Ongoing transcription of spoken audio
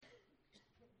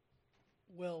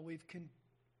Well, we've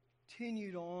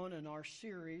continued on in our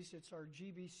series. It's our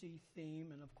GBC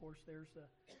theme, and of course there's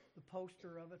the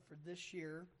poster of it for this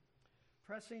year.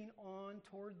 Pressing on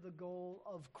toward the goal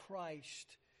of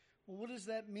Christ. Well, what does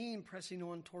that mean, pressing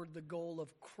on toward the goal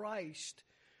of Christ?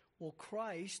 Well,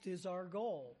 Christ is our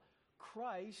goal.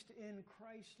 Christ in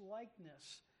Christ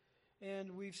likeness.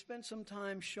 And we've spent some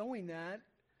time showing that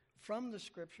from the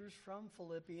Scriptures, from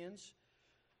Philippians.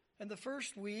 And the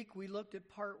first week we looked at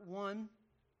part 1,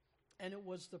 and it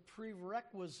was the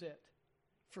prerequisite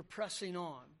for pressing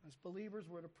on. As believers,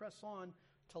 we're to press on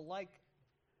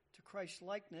to Christ's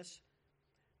likeness,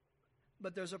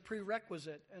 but there's a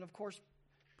prerequisite. And of course,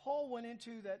 Paul went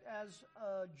into that as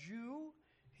a Jew.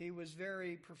 He was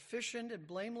very proficient and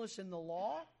blameless in the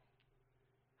law.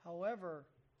 However,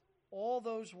 all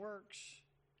those works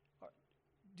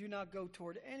do not go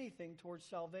toward anything towards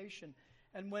salvation.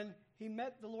 And when he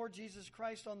met the Lord Jesus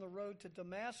Christ on the road to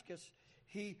Damascus,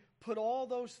 he put all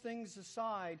those things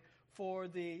aside for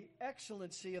the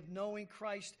excellency of knowing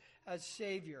Christ as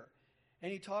Savior.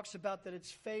 And he talks about that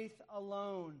it's faith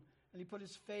alone. And he put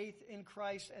his faith in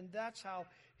Christ, and that's how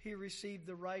he received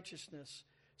the righteousness.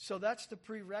 So that's the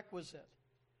prerequisite.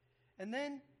 And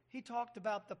then he talked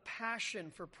about the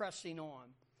passion for pressing on.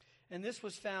 And this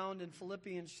was found in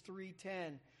Philippians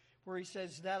 3:10, where he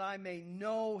says, that I may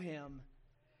know him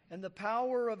and the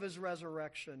power of his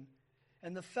resurrection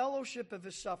and the fellowship of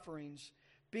his sufferings,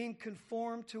 being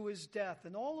conformed to his death.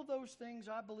 And all of those things,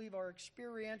 I believe, are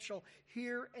experiential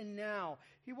here and now.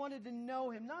 He wanted to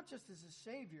know him not just as a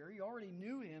Savior. He already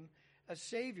knew him as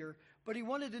Savior, but he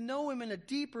wanted to know him in a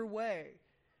deeper way.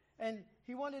 And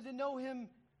he wanted to know him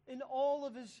in all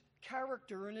of his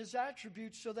character and his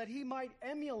attributes so that he might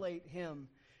emulate him,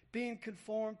 being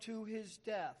conformed to his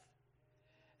death.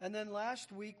 And then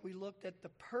last week we looked at the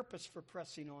purpose for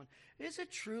pressing on. Is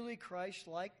it truly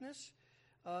Christ-likeness?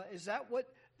 Is that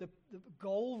what the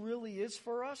goal really is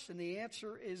for us? And the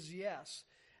answer is yes.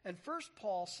 And first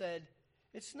Paul said,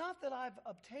 it's not that I've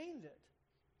obtained it.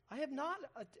 I have not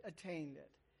attained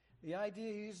it. The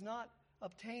idea he has not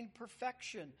obtained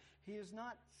perfection. He is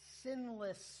not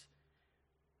sinless.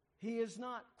 He is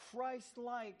not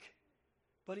Christ-like.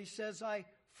 But he says, I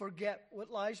forget what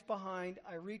lies behind.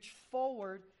 I reach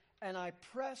forward and I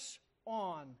press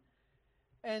on.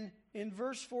 And in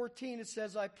verse 14 it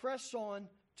says, I press on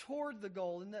toward the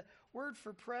goal. And the word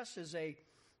for press is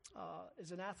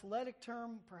an athletic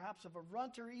term, perhaps of a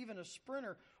runner, even a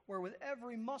sprinter, where with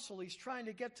every muscle he's trying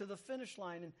to get to the finish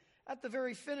line. And at the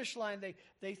very finish line,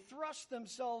 they thrust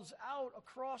themselves out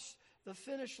across the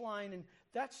finish line. And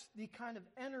that's the kind of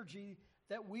energy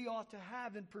that we ought to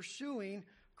have in pursuing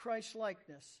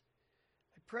Christ-likeness.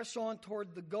 I press on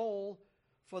toward the goal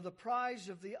for the prize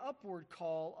of the upward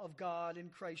call of God in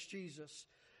Christ Jesus.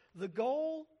 The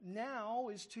goal now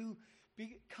is to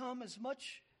become as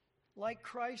much like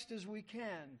Christ as we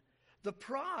can. The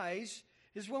prize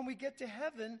is when we get to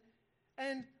heaven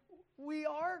and we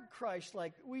are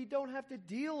Christ-like. We don't have to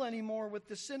deal anymore with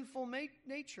the sinful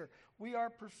nature. We are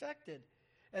perfected.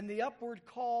 And the upward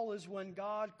call is when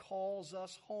God calls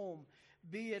us home,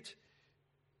 be it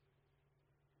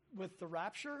with the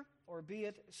rapture or be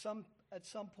it at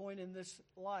some point in this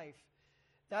life.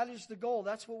 That is the goal.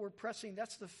 That's what we're pressing.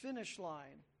 That's the finish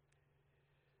line.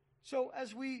 So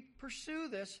as we pursue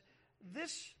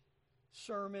this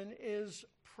sermon is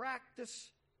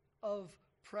practice of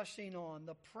pressing on.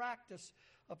 The practice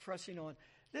of pressing on.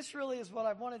 This really is what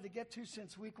I've wanted to get to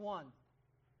since week 1.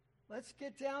 Let's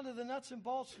get down to the nuts and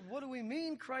bolts. What do we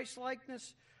mean,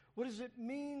 Christ-likeness? What does it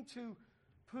mean to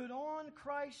put on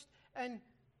Christ? And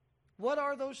what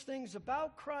are those things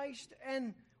about Christ?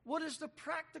 And what is the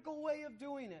practical way of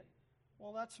doing it?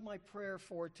 Well, that's my prayer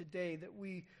for today, that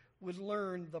we would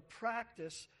learn the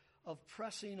practice of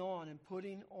pressing on and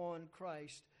putting on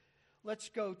Christ. Let's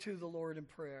go to the Lord in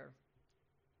prayer.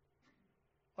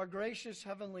 Our gracious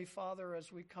Heavenly Father,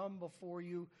 as we come before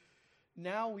you,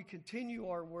 now we continue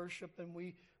our worship and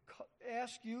we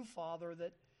ask you, Father,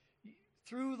 that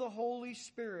through the Holy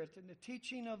Spirit and the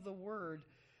teaching of the Word,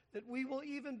 that we will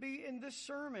even be in this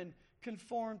sermon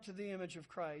conformed to the image of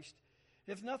Christ.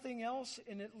 If nothing else,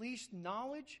 in at least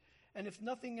knowledge, and if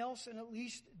nothing else, in at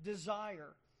least desire.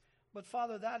 But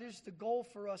Father, that is the goal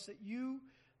for us, that you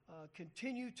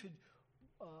continue to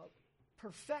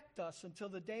perfect us until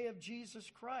the day of Jesus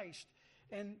Christ.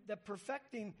 And that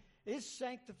perfecting is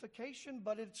sanctification,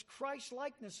 but it's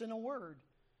Christ-likeness in a word.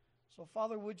 So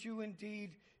Father, would you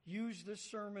indeed use this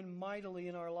sermon mightily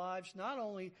in our lives, not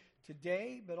only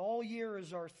today, but all year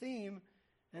as our theme,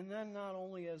 and then not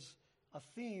only as a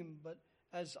theme, but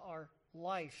as our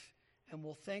life. And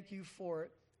we'll thank you for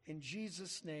it. In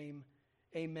Jesus' name,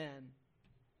 Amen.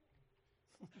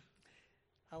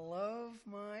 I love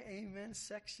my amen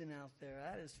section out there.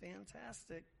 That is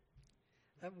fantastic.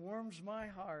 That warms my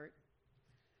heart.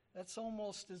 That's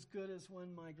almost as good as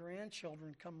when my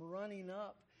grandchildren come running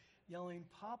up, yelling,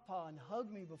 "Papa," and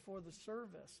hug me before the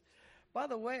service. By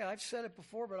the way, I've said it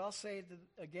before, but I'll say it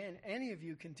again. Any of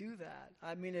you can do that.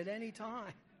 I mean, at any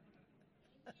time.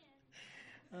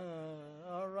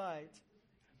 All right.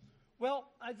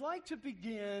 Well, I'd like to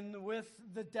begin with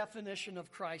the definition of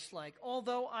Christ-like,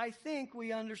 although I think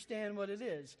we understand what it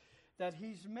is, that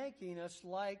he's making us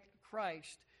like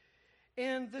Christ.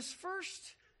 And this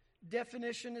first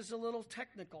definition is a little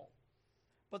technical,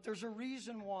 but there's a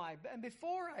reason why. And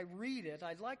before I read it,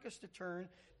 I'd like us to turn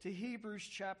to Hebrews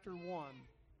chapter 1.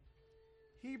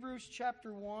 Hebrews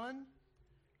chapter 1,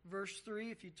 verse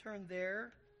 3, if you turn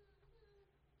there.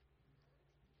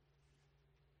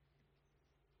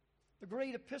 The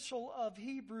great epistle of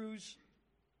Hebrews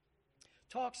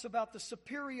talks about the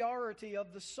superiority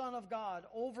of the Son of God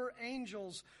over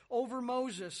angels, over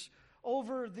Moses,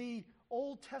 over the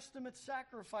Old Testament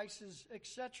sacrifices,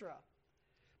 etc.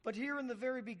 But here in the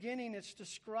very beginning, it's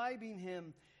describing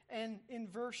him. And in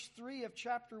verse 3 of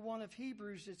chapter 1 of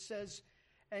Hebrews, it says,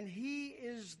 "And he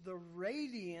is the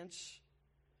radiance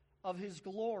of his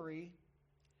glory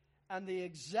and the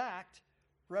exact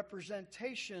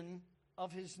representation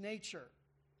of his nature."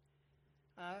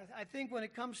 I think when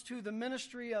it comes to the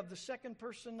ministry of the second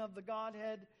person of the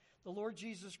Godhead, the Lord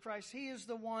Jesus Christ, he is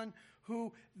the one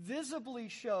who visibly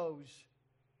shows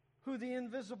who the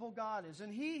invisible God is.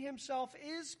 And he himself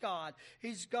is God.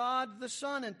 He's God the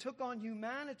Son and took on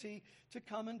humanity to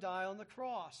come and die on the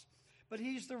cross. But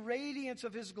he's the radiance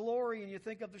of his glory, and you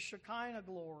think of the Shekinah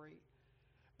glory.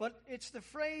 But it's the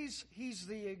phrase, he's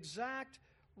the exact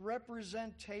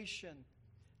representation.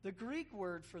 The Greek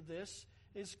word for this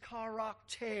is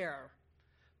charakter.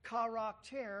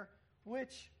 Charakter,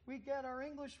 which we get our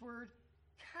English word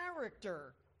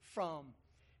character from.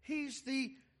 He's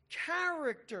the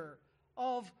character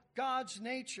of God's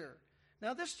nature.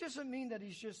 Now, this doesn't mean that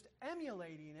he's just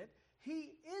emulating it.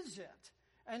 He is it.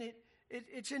 And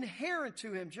it's inherent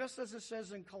to him. Just as it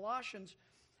says in Colossians,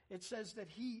 it says that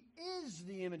he is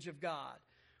the image of God.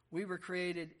 We were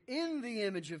created in the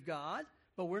image of God,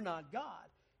 but we're not God.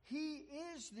 He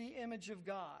is the image of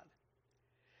God.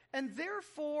 And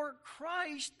therefore,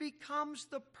 Christ becomes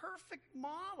the perfect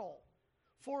model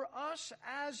for us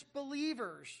as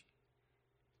believers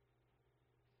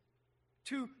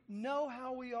to know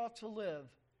how we ought to live.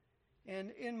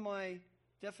 And in my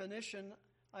definition,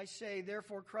 I say,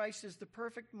 therefore, Christ is the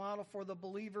perfect model for the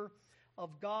believer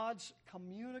of God's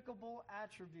communicable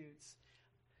attributes.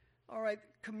 All right,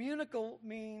 communicable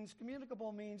means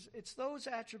it's those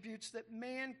attributes that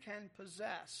man can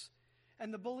possess.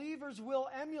 And the believers will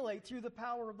emulate through the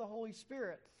power of the Holy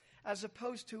Spirit, as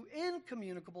opposed to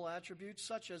incommunicable attributes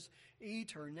such as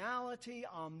eternality,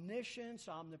 omniscience,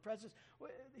 omnipresence.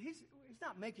 He's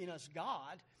not making us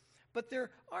God, but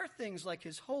there are things like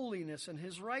his holiness and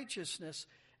his righteousness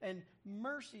and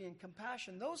mercy and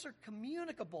compassion. Those are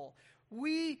communicable.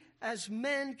 We as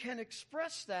men can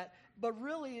express that, but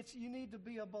really you need to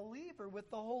be a believer with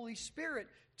the Holy Spirit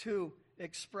to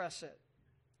express it.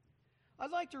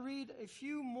 I'd like to read a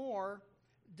few more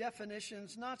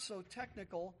definitions, not so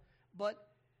technical,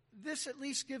 but this at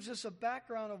least gives us a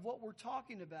background of what we're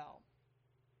talking about.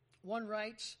 One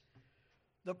writes,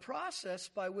 "The process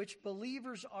by which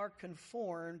believers are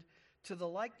conformed to the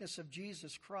likeness of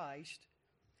Jesus Christ,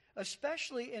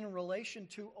 especially in relation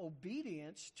to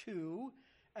obedience to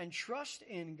and trust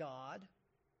in God,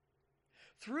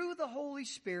 through the Holy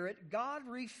Spirit, God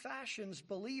refashions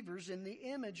believers in the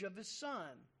image of his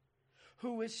Son,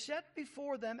 who is set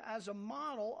before them as a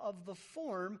model of the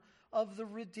form of the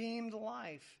redeemed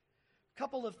life." A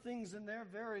couple of things in there,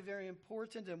 very, very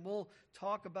important, and we'll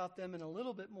talk about them in a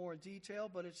little bit more detail,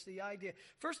 but it's the idea.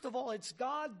 First of all, it's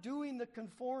God doing the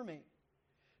conforming.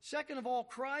 Second of all,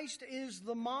 Christ is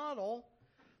the model.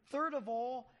 Third of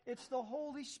all, it's the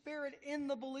Holy Spirit in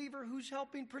the believer who's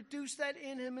helping produce that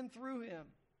in him and through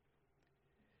him.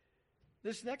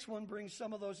 This next one brings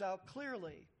some of those out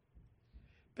clearly.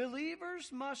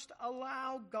 Believers must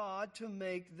allow God to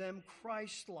make them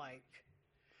Christ-like,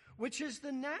 which is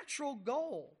the natural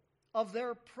goal of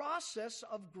their process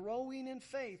of growing in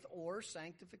faith or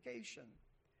sanctification.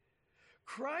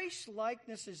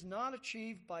 Christ-likeness is not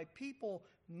achieved by people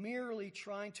merely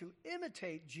trying to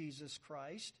imitate Jesus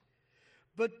Christ,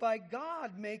 but by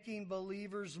God making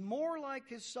believers more like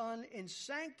his Son in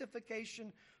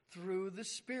sanctification through the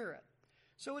Spirit.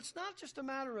 So it's not just a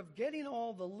matter of getting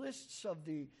all the lists of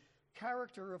the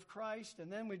character of Christ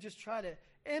and then we just try to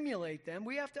emulate them.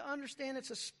 We have to understand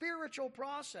it's a spiritual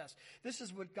process. This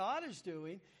is what God is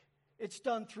doing. It's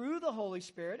done through the Holy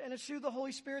Spirit, and it's through the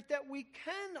Holy Spirit that we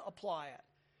can apply it.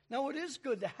 Now, it is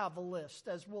good to have a list,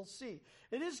 as we'll see.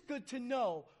 It is good to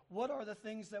know what are the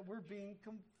things that we're being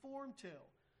conformed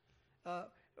to.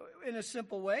 In a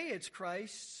simple way, it's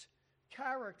Christ's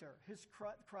character, his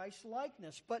Christ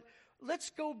likeness. But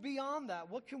let's go beyond that.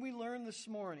 What can we learn this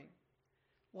morning?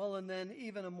 Well, and then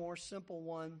even a more simple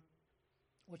one,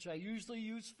 which I usually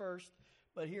use first,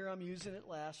 but here I'm using it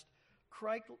last.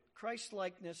 Christ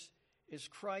likeness is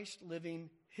Christ living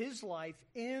his life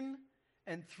in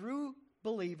and through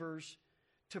believers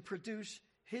to produce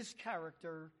his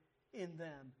character in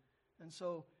them. And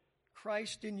so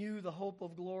Christ in you, the hope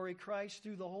of glory, Christ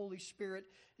through the Holy Spirit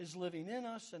is living in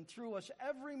us and through us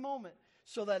every moment,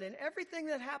 so that in everything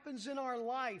that happens in our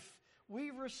life,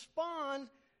 we respond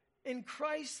in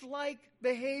Christ-like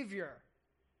behavior.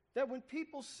 That when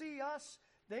people see us,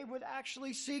 they would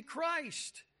actually see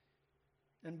Christ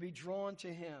and be drawn to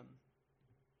him.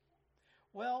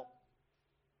 Well,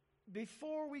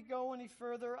 before we go any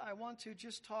further, I want to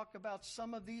just talk about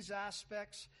some of these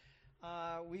aspects.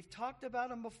 We've talked about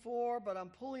them before, but I'm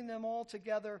pulling them all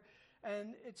together,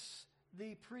 and it's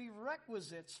the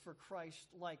prerequisites for Christ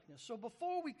likeness. So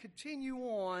before we continue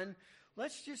on,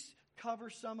 let's just cover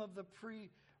some of the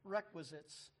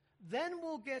prerequisites. Then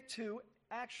we'll get to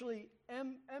actually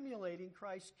emulating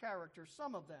Christ's character,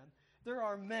 some of them. There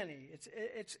are many.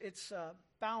 It's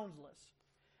boundless.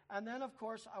 And then, of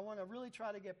course, I want to really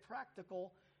try to get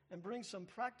practical and bring some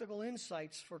practical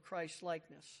insights for Christ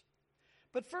likeness.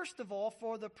 But first of all,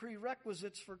 for the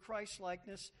prerequisites for Christ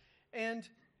likeness, and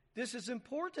this is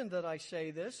important that I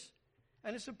say this,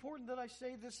 and it's important that I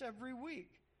say this every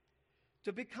week.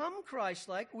 To become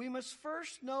Christ-like, we must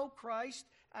first know Christ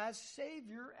as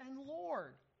Savior and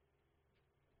Lord.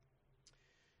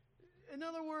 In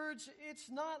other words,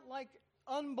 it's not like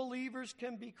unbelievers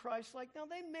can be Christ-like. Now,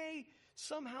 they may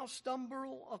somehow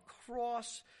stumble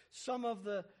across some of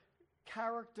the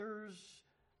characters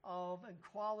of and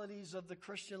qualities of the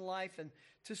Christian life, and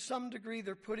to some degree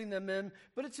they're putting them in,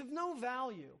 but it's of no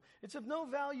value. It's of no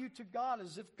value to God,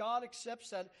 as if God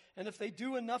accepts that, and if they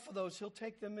do enough of those, he'll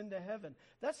take them into heaven.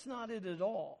 That's not it at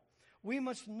all. We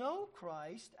must know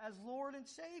Christ as Lord and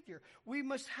Savior. We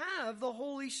must have the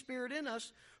Holy Spirit in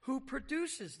us who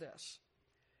produces this.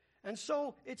 And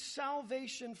so it's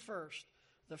salvation first.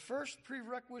 The first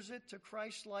prerequisite to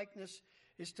Christ likeness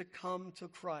is to come to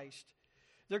Christ.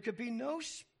 There could be no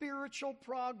spiritual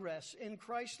progress in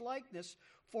Christ likeness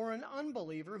for an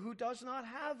unbeliever who does not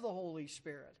have the Holy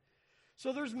Spirit.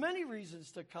 So there's many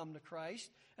reasons to come to Christ,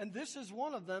 and this is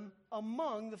one of them,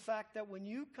 among the fact that when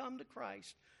you come to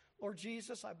Christ, Lord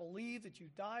Jesus, I believe that you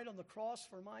died on the cross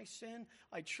for my sin.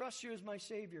 I trust you as my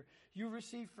Savior. You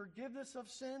receive forgiveness of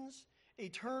sins,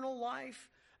 eternal life,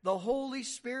 the Holy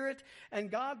Spirit,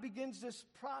 and God begins this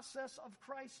process of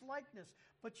Christ likeness.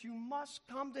 But you must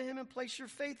come to him and place your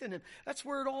faith in him. That's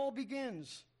where it all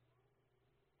begins.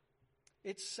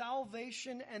 It's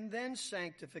salvation and then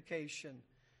sanctification.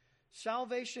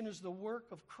 Salvation is the work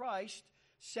of Christ.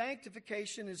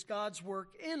 Sanctification is God's work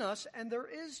in us, and there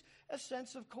is a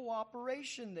sense of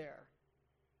cooperation there.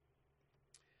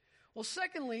 Well,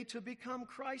 secondly, to become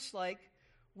Christ-like,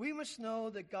 we must know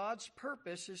that God's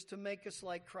purpose is to make us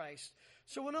like Christ.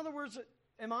 So in other words,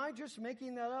 am I just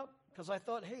making that up because I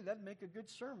thought, hey, that'd make a good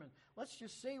sermon? Let's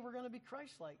just say we're going to be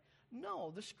Christ-like.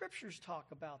 No, the Scriptures talk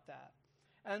about that.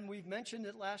 And we've mentioned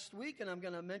it last week, and I'm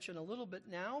going to mention a little bit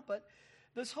now, but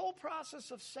this whole process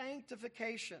of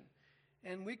sanctification,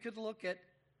 and we could look at,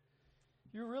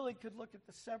 you really could look at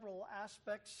the several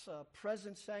aspects,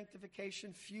 present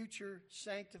sanctification, future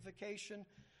sanctification.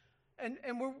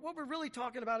 And what we're really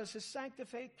talking about is his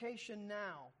sanctification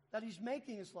now, that he's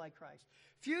making us like Christ.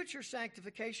 Future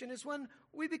sanctification is when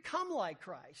we become like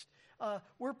Christ.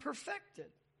 We're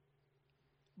perfected.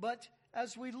 But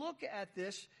as we look at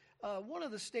this, one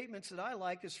of the statements that I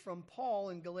like is from Paul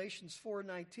in Galatians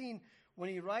 4:19. When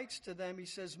he writes to them, he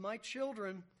says, "My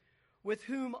children, with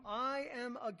whom I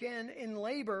am again in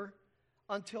labor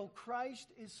until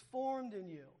Christ is formed in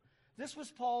you." This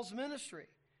was Paul's ministry.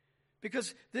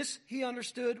 Because this, he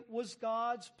understood, was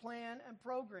God's plan and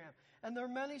program. And there are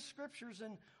many scriptures,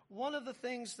 and one of the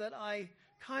things that I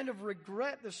kind of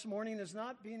regret this morning is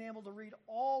not being able to read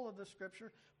all of the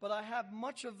scripture, but I have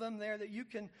much of them there that you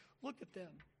can look at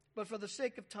them. But for the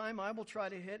sake of time, I will try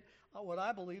to hit what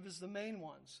I believe is the main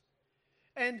ones.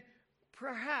 And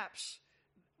perhaps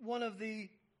one of the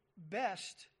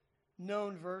best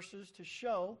known verses to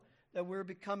show that we're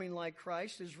becoming like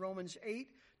Christ is Romans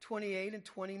 28 and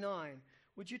 29.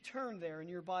 Would you turn there in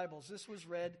your Bibles? This was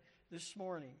read this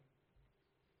morning.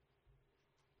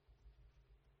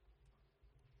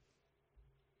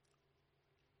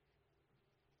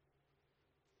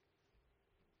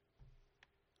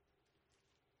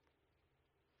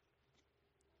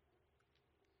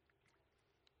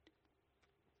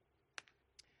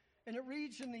 And it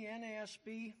reads in the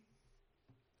NASB,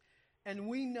 and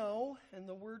we know, and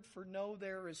the word for know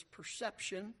there is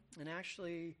perception, and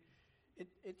actually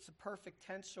it's a perfect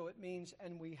tense, so it means,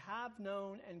 and we have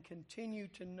known and continue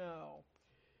to know.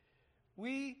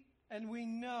 We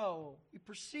know, we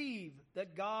perceive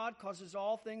that God causes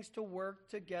all things to work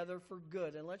together for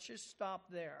good. And let's just stop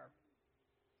there.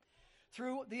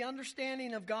 Through the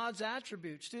understanding of God's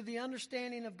attributes, through the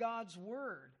understanding of God's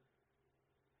word,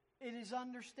 it is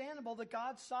understandable that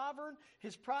God's sovereign,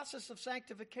 His process of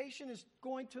sanctification is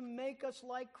going to make us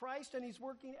like Christ, and He's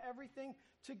working everything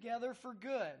together for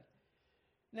good.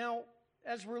 Now,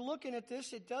 as we're looking at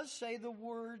this, it does say the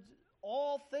word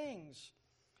all things.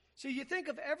 So you think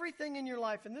of everything in your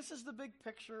life, and this is the big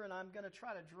picture, and I'm going to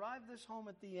try to drive this home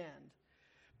at the end.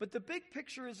 But the big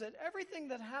picture is that everything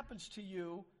that happens to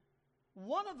you,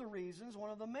 one of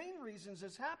the main reasons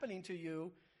it's happening to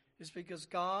you is because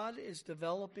God is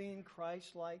developing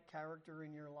Christ-like character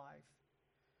in your life.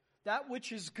 That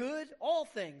which is good, all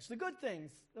things, the good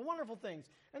things, the wonderful things.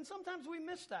 And sometimes we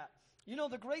miss that. You know,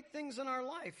 the great things in our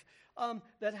life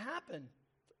that happen,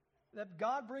 that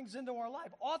God brings into our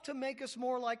life, ought to make us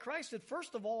more like Christ. It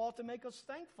first of all ought to make us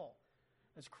thankful.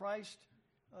 As Christ,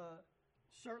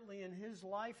 certainly in His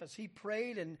life, as He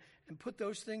prayed and put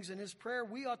those things in His prayer,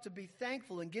 we ought to be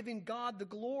thankful and giving God the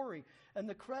glory and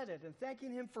the credit and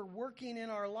thanking Him for working in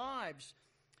our lives.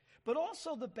 But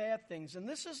also the bad things, and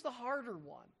this is the harder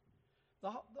one,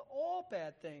 all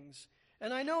bad things.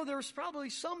 And I know there's probably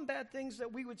some bad things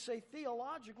that we would say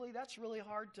theologically, that's really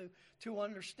hard to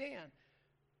understand.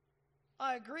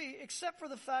 I agree, except for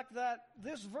the fact that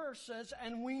this verse says,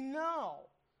 and we know,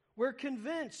 we're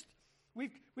convinced,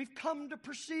 we've come to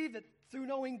perceive it through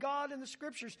knowing God in the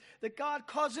Scriptures, that God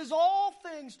causes all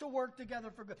things to work together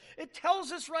for good. It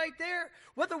tells us right there,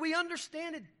 whether we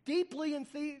understand it deeply and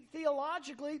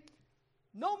theologically,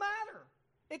 no matter.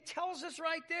 It tells us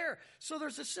right there. So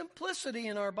there's a simplicity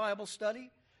in our Bible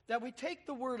study that we take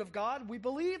the Word of God, we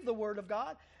believe the Word of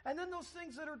God, and then those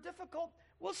things that are difficult,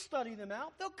 we'll study them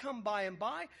out. They'll come by and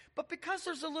by. But because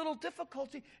there's a little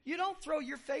difficulty, you don't throw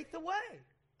your faith away.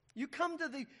 You come to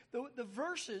the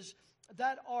verses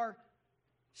that are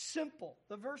simple,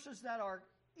 the verses that are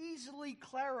easily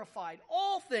clarified.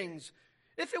 All things.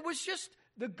 If it was just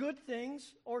the good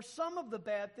things or some of the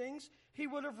bad things, he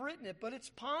would have written it. But it's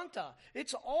panta.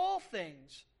 It's all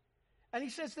things. And he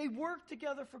says they work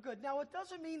together for good. Now, it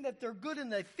doesn't mean that they're good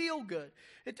and they feel good.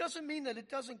 It doesn't mean that it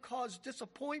doesn't cause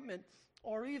disappointment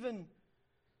or even,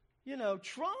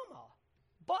 trauma.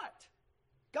 But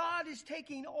God is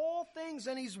taking all things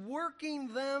and He's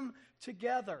working them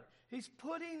together. He's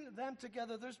putting them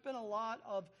together. There's been a lot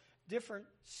of different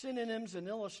synonyms and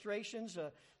illustrations.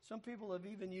 Some people have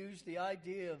even used the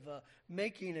idea of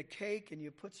making a cake, and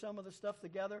you put some of the stuff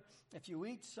together. If you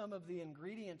eat some of the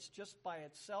ingredients just by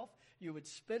itself, you would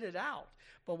spit it out.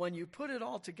 But when you put it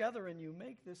all together and you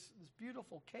make this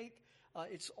beautiful cake,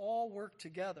 it's all worked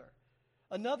together.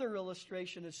 Another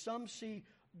illustration is some see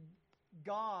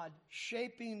God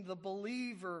shaping the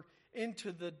believer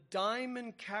into the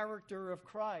diamond character of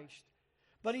Christ.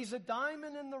 But He's a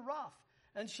diamond in the rough.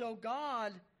 And so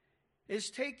God is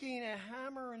taking a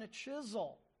hammer and a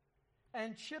chisel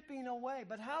and chipping away.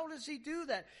 But how does He do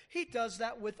that? He does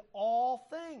that with all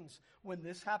things. When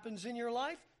this happens in your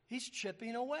life, He's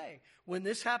chipping away. When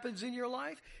this happens in your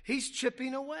life, He's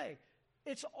chipping away.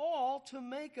 It's all to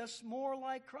make us more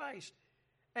like Christ.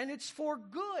 And it's for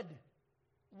good.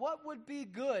 What would be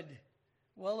good?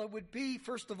 Well, it would be,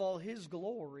 first of all, His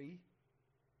glory.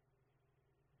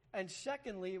 And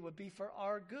secondly, it would be for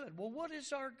our good. Well, what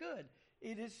is our good?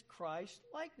 It is Christ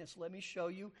likeness. Let me show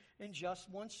you in just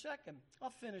 1 second. I'll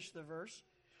finish the verse.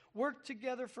 Work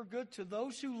together for good to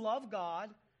those who love God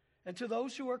and to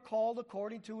those who are called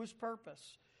according to His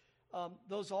purpose.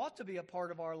 Those ought to be a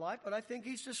part of our life, but I think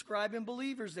he's describing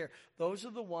believers there. Those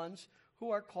are the ones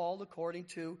who are called according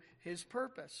to His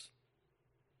purpose.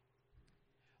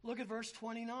 Look at verse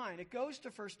 29. It goes to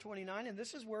verse 29, and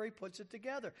this is where he puts it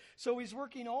together. So He's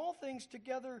working all things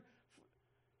together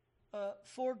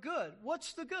for good.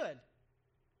 What's the good?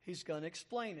 He's going to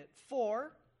explain it.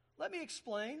 Let me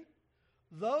explain.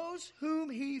 Those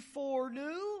whom He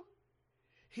foreknew,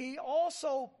 He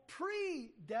also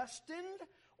predestined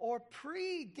or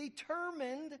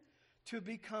predetermined to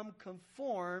become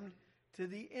conformed to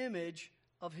the image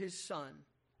of his Son.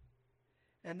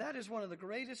 And that is one of the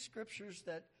greatest scriptures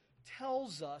that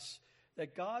tells us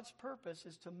that God's purpose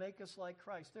is to make us like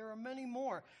Christ. There are many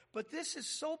more, but this is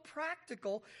so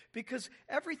practical because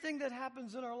everything that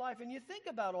happens in our life, and you think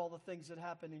about all the things that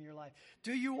happen in your life,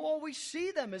 do you always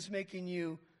see them as making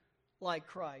you like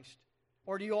Christ?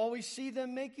 Or do you always see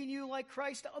them making you like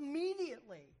Christ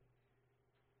immediately?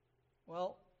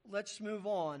 Well, let's move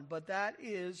on, but that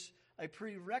is a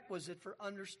prerequisite for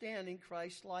understanding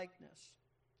Christ-likeness.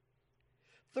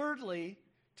 Thirdly,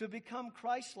 to become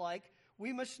Christ-like,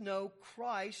 we must know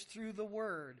Christ through the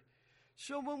Word.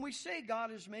 So when we say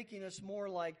God is making us more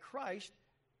like Christ,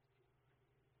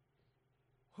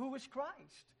 who is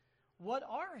Christ? What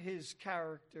are his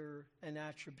character and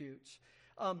attributes?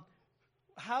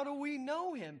 How do we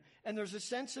know him? And there's a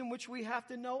sense in which we have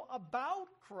to know about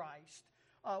Christ,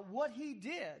 what he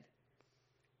did.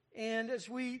 And as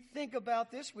we think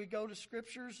about this, we go to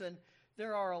scriptures, and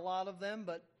there are a lot of them,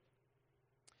 but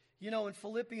in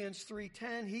Philippians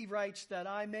 3:10, he writes that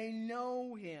I may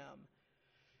know him.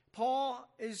 Paul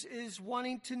is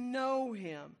wanting to know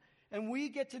him, and we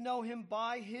get to know him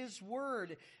by his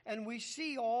word. And we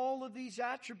see all of these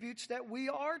attributes that we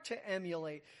are to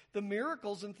emulate. The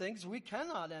miracles and things we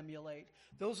cannot emulate.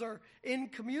 Those are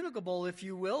incommunicable, if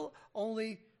you will.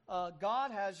 Only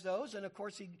God has those, and of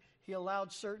course he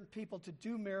allowed certain people to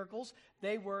do miracles.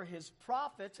 They were his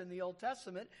prophets in the Old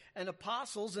Testament and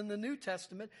apostles in the New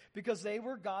Testament because they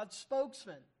were God's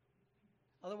spokesmen.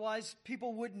 Otherwise,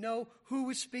 people would know who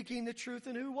was speaking the truth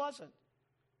and who wasn't.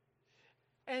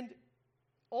 And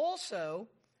also,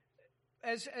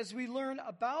 as we learn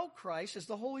about Christ, as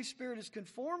the Holy Spirit is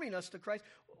conforming us to Christ,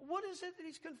 what is it that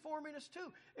he's conforming us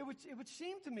to? It would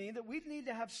seem to me that we need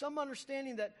to have some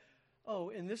understanding that,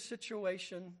 in this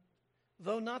situation,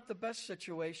 though not the best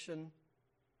situation,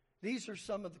 these are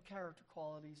some of the character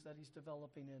qualities that he's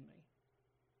developing in me.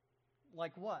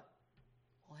 Like what?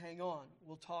 Well, hang on.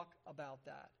 We'll talk about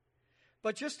that.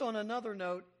 But just on another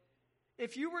note,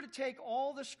 if you were to take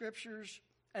all the scriptures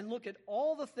and look at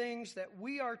all the things that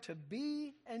we are to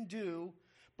be and do,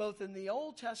 both in the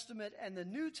Old Testament and the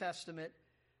New Testament,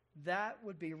 that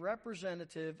would be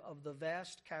representative of the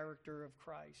vast character of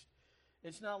Christ.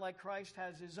 It's not like Christ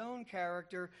has his own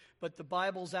character, but the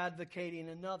Bible's advocating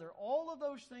another. All of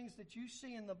those things that you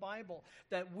see in the Bible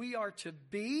that we are to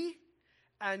be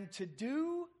and to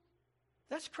do,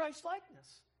 that's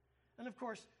Christ-likeness. And of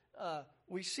course,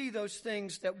 we see those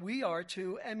things that we are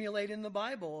to emulate in the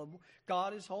Bible.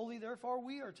 God is holy, therefore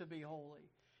we are to be holy.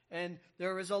 And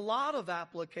there is a lot of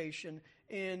application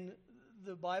in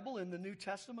the Bible, in the New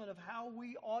Testament, of how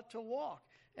we ought to walk,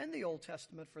 and the Old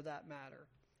Testament for that matter.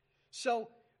 So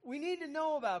we need to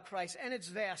know about Christ, and it's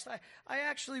vast. I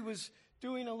actually was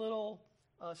doing a little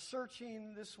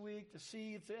searching this week to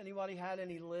see if anybody had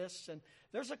any lists, and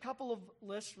there's a couple of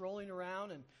lists rolling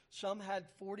around, and some had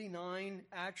 49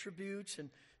 attributes, and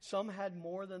some had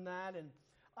more than that, and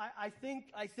I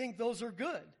think those are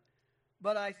good,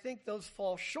 but I think those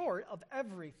fall short of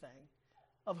everything,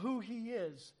 of who he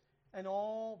is, and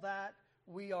all that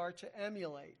we are to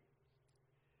emulate.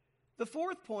 The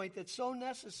fourth point that's so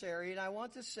necessary, and I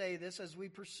want to say this as we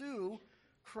pursue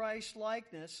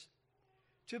Christ-likeness,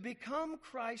 to become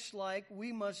Christ-like,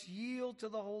 we must yield to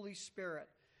the Holy Spirit.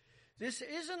 This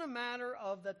isn't a matter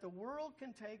of that the world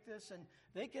can take this and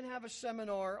they can have a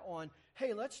seminar on,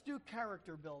 hey, let's do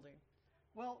character building.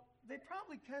 Well, they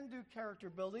probably can do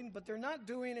character building, but they're not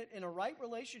doing it in a right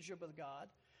relationship with God.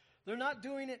 They're not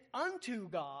doing it unto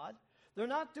God. They're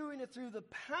not doing it through the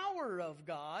power of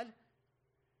God.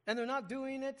 And they're not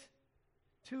doing it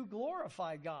to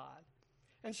glorify God.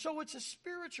 And so it's a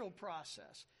spiritual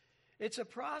process. It's a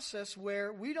process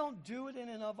where we don't do it in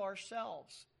and of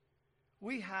ourselves.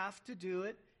 We have to do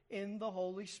it in the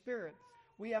Holy Spirit.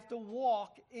 We have to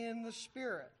walk in the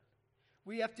Spirit.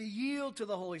 We have to yield to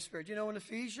the Holy Spirit. In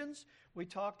Ephesians, we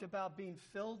talked about being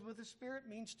filled with the Spirit. It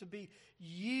means to be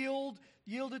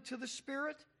yielded to the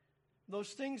Spirit.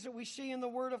 Those things that we see in the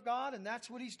Word of God, and that's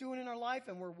what he's doing in our life,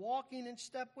 and we're walking in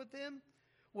step with him.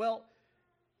 Well,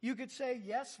 you could say,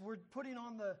 yes, we're putting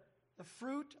on the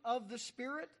fruit of the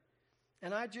Spirit,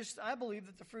 and I believe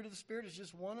that the fruit of the Spirit is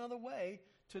just one other way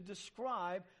to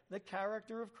describe the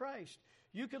character of Christ.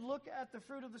 You could look at the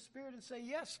fruit of the Spirit and say,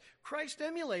 yes, Christ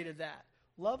emulated that.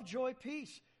 Love, joy,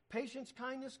 peace, patience,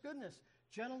 kindness, goodness,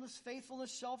 gentleness,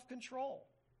 faithfulness, self-control.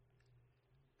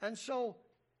 And so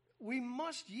we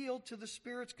must yield to the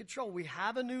Spirit's control. We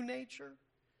have a new nature.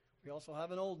 We also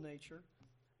have an old nature.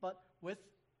 But with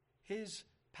his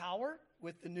power,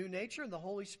 with the new nature and the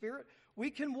Holy Spirit, we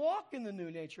can walk in the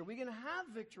new nature. We can have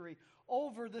victory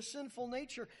over the sinful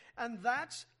nature. And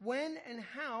that's when and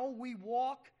how we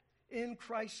walk in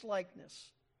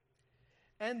Christ-likeness.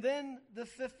 And then the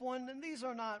fifth one, and these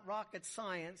are not rocket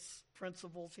science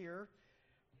principles here,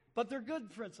 but they're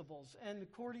good principles. And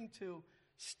according to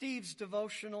Steve's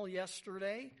devotional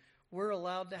yesterday, we're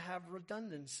allowed to have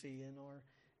redundancy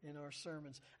in our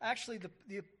sermons. Actually,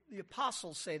 the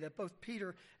apostles say that. Both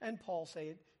Peter and Paul say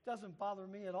it. It doesn't bother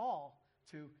me at all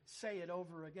to say it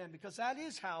over again, because that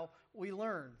is how we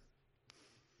learn.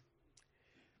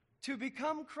 To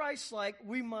become Christ-like,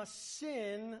 we must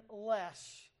sin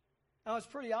less. Now, it's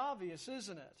pretty obvious,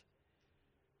 isn't it?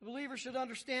 The believer should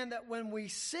understand that when we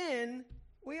sin,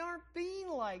 we aren't being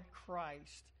like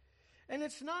Christ. And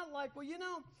it's not like, well,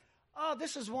 oh,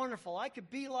 this is wonderful. I could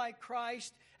be like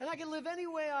Christ, and I can live any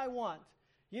way I want.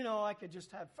 I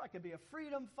could be a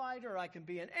freedom fighter, I can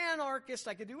be an anarchist,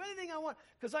 I could do anything I want,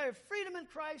 because I have freedom in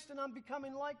Christ and I'm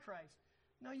becoming like Christ.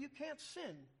 No, you can't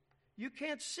sin. You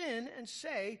can't sin and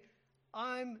say,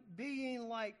 I'm being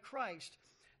like Christ.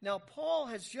 Now, Paul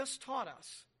has just taught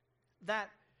us that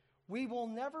we will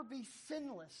never be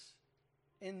sinless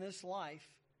in this life,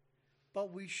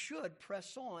 but we should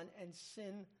press on and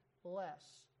sin less.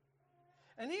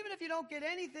 And even if you don't get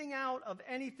anything out of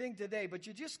anything today, but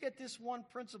you just get this one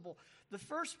principle, the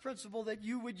first principle that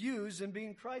you would use in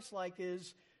being Christ-like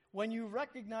is when you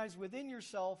recognize within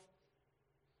yourself,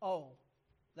 oh,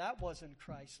 that wasn't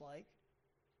Christ-like.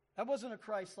 That wasn't a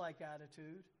Christ-like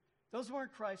attitude. Those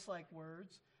weren't Christ-like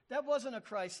words. That wasn't a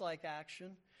Christ-like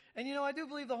action. And I do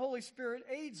believe the Holy Spirit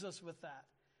aids us with that.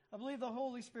 I believe the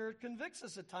Holy Spirit convicts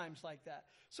us at times like that.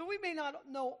 So we may not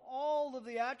know all of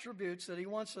the attributes that he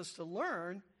wants us to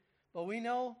learn, but we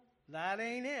know that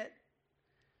ain't it.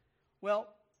 Well,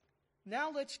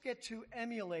 now let's get to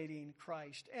emulating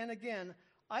Christ. And again,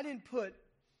 I didn't put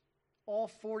all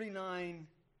 49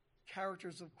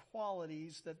 characters of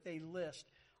qualities that they list.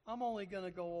 I'm only going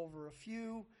to go over a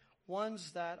few,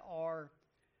 ones that are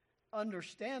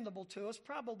understandable to us,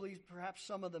 probably perhaps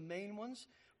some of the main ones.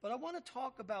 But I want to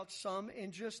talk about some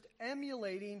in just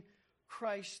emulating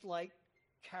Christ-like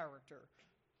character,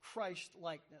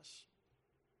 Christ-likeness.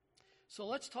 So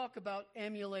let's talk about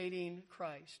emulating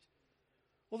Christ.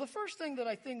 Well, the first thing that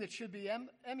I think that should be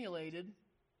emulated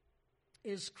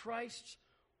is Christ's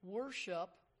worship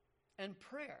and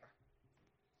prayer.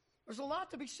 There's a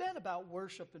lot to be said about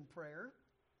worship and prayer.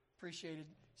 Appreciated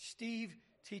Steve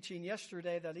teaching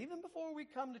yesterday that even before we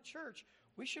come to church,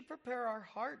 we should prepare our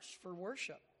hearts for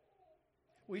worship.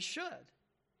 We should.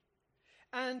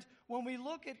 And when we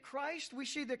look at Christ, we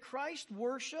see that Christ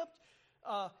worshiped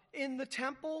in the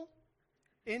temple,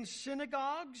 in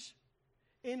synagogues,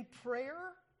 in prayer,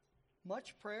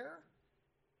 much prayer.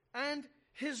 And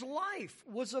his life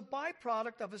was a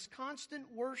byproduct of his constant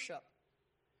worship.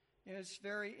 And it's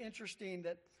very interesting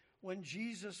that when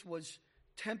Jesus was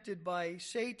tempted by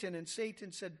Satan, and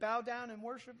Satan said, "Bow down and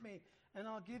worship me, and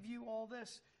I'll give you all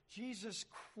this," Jesus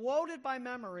quoted by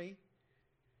memory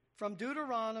from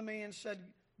Deuteronomy and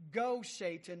said, "Go,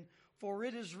 Satan, for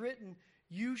it is written,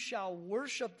 you shall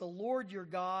worship the Lord your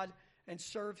God and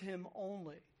serve him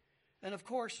only." And of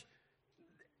course,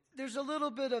 there's a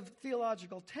little bit of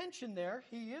theological tension there.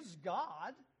 He is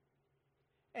God,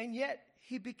 and yet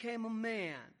he became a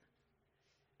man.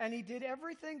 And he did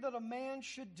everything that a man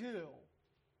should do,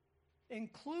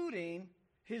 including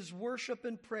his worship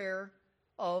and prayer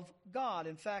of God.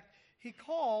 In fact, he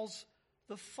calls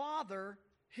the Father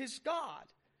his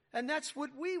God. And that's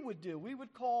what we would do. We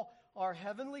would call our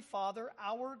Heavenly Father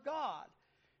our God.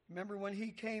 Remember when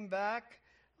he came back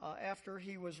after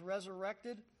he was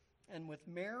resurrected and with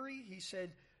Mary, he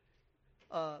said,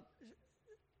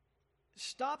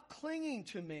 "Stop clinging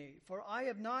to me, for I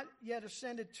have not yet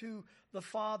ascended to the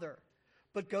Father.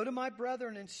 But go to my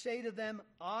brethren and say to them,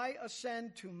 I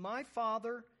ascend to my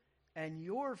Father and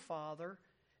your Father,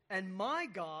 and my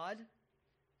God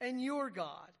and your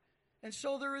God." And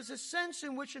so there is a sense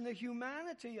in which in the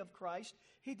humanity of Christ,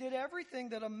 he did everything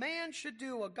that a man should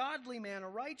do, a godly man, a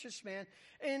righteous man,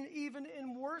 and even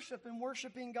in worship and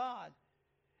worshiping God.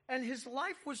 And his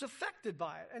life was affected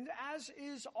by it, and as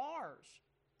is ours.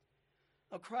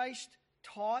 Christ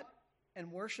taught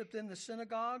and worshiped in the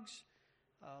synagogues.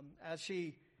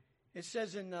 It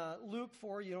says in Luke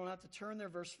 4, you don't have to turn there,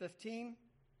 verse 15.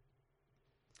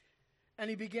 "And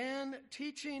he began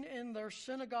teaching in their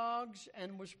synagogues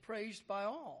and was praised by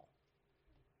all.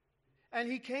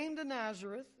 And he came to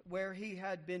Nazareth, where he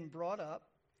had been brought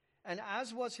up, and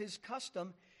as was his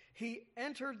custom, he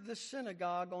entered the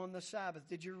synagogue on the Sabbath."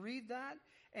 Did you read that?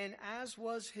 And as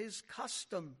was his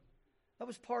custom. That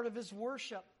was part of his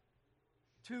worship,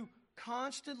 to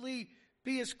constantly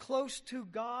be as close to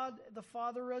God the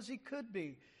Father as he could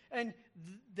be. And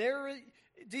can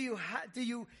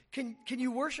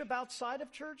you worship outside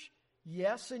of church?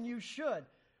 Yes, and you should.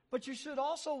 But you should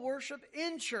also worship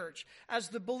in church as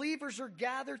the believers are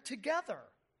gathered together.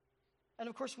 And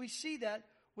of course, we see that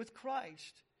with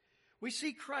Christ. We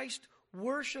see Christ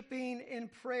worshiping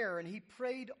in prayer, and he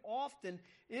prayed often,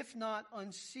 if not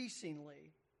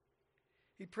unceasingly.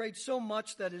 He prayed so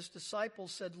much that his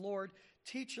disciples said, Lord,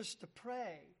 teach us to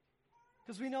pray.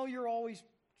 Because we know you're always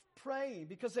praying,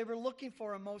 because they were looking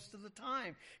for him most of the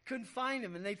time. Couldn't find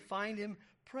him, and they'd find him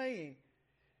praying.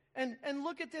 And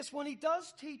look at this. When he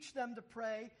does teach them to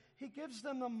pray, he gives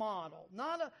them a model.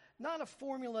 Not a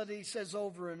formula that he says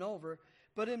over and over.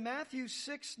 But in Matthew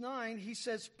 6:9, he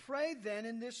says, pray then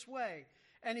in this way.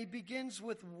 And he begins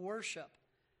with worship.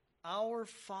 Our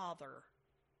Father,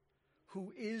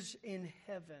 who is in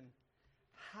heaven,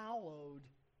 hallowed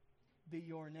be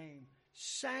your name.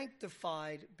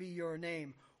 Sanctified be your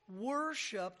name.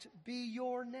 Worshipped be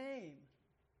your name.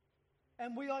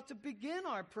 And we ought to begin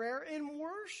our prayer in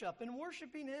worship, in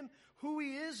worshiping him, who he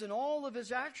is and all of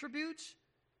his attributes.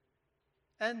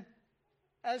 And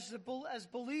as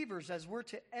believers, as we're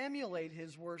to emulate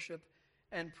his worship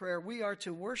and prayer, we are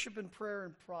to worship in prayer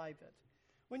in private.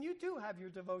 When you do have your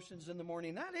devotions in the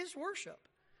morning, that is worship.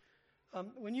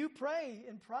 When you pray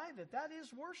in private, that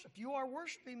is worship. You are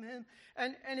worshiping him.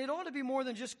 And it ought to be more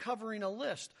than just covering a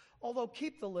list. Although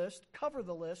keep the list, cover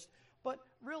the list, but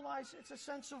realize it's a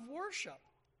sense of worship.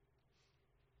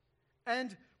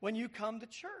 And when you come to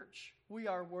church, we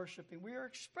are worshiping. We are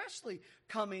expressly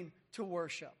coming to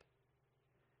worship.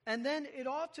 And then it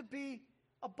ought to be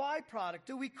a byproduct.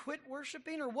 Do we quit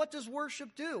worshiping, or what does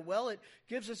worship do? Well, it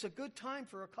gives us a good time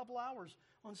for a couple hours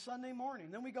on Sunday morning.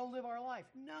 Then we go live our life.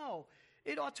 No,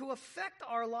 it ought to affect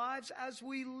our lives as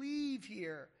we leave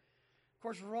here. Of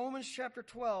course, Romans chapter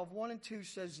 12, 1 and 2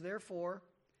 says, therefore,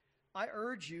 I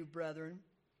urge you, brethren,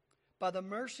 by the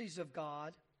mercies of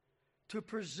God, to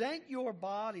present your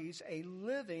bodies a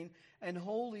living and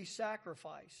holy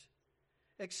sacrifice,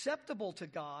 acceptable to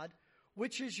God,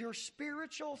 which is your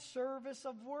spiritual service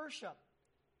of worship.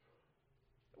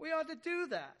 We ought to do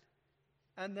that.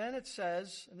 And then it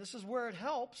says, and this is where it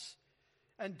helps,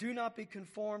 and do not be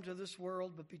conformed to this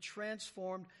world, but be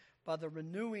transformed by the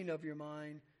renewing of your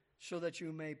mind, so that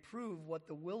you may prove what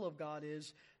the will of God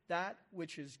is, that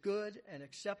which is good and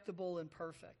acceptable and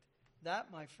perfect.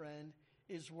 That, my friend,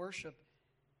 is worship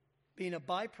being a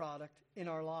byproduct in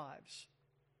our lives.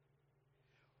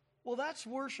 Well, that's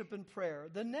worship and prayer.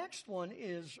 The next one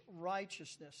is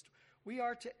righteousness. We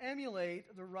are to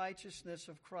emulate the righteousness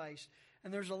of Christ.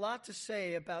 And there's a lot to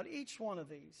say about each one of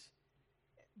these.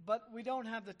 But we don't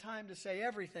have the time to say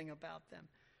everything about them.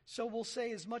 So we'll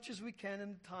say as much as we can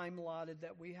in the time allotted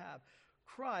that we have.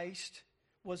 Christ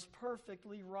was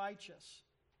perfectly righteous.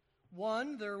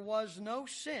 1, there was no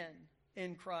sin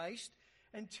in Christ.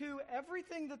 And 2,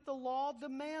 everything that the law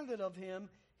demanded of him,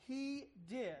 he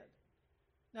did.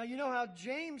 Now, you know how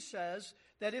James says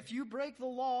that if you break the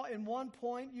law in one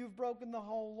point, you've broken the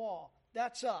whole law.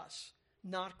 That's us,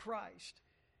 not Christ.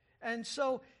 And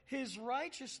so his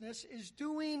righteousness is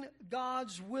doing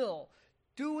God's will,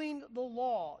 doing the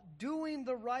law, doing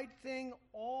the right thing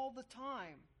all the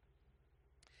time.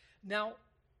 Now,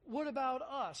 what about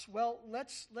us? Well,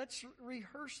 let's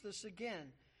rehearse this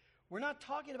again. We're not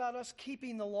talking about us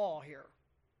keeping the law here.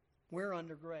 We're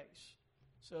under grace.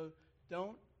 So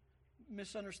don't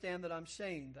misunderstand that I'm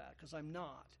saying that, because I'm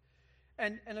not.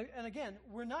 And again,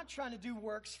 we're not trying to do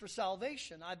works for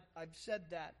salvation. I've said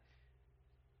that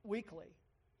weekly,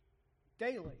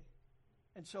 daily,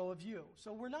 and so have you.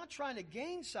 So we're not trying to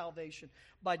gain salvation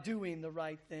by doing the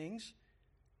right things.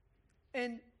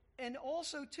 And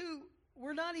also, too,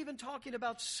 we're not even talking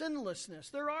about sinlessness.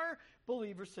 There are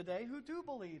believers today who do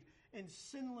believe in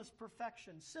sinless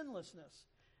perfection, sinlessness.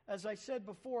 As I said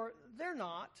before, they're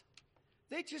not.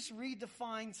 They just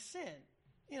redefine sin.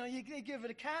 You know, they give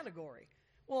it a category.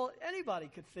 Well, anybody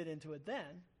could fit into it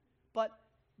then, but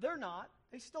they're not.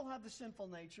 They still have the sinful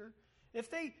nature.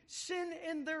 If they sin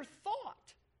in their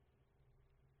thought,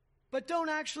 but don't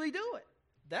actually do it,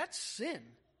 that's sin.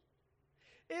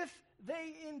 If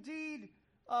they indeed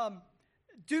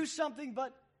do something,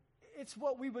 but it's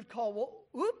what we would call,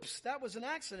 well, oops, that was an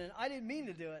accident. I didn't mean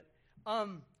to do it.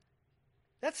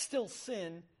 That's still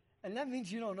sin. And that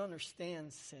means you don't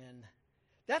understand sin.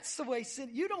 That's the way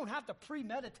sin, you don't have to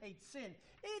premeditate sin.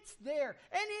 It's there,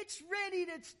 and it's ready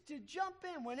to jump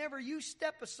in whenever you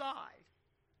step aside.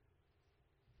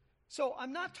 So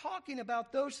I'm not talking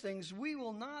about those things. We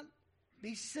will not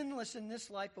be sinless in this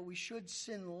life, but we should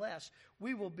sin less.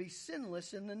 We will be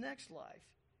sinless in the next life.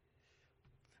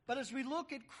 But as we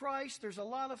look at Christ, there's a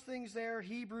lot of things there.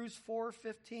 Hebrews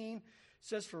 4:15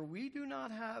 says, "For we do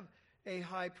not have a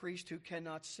high priest who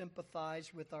cannot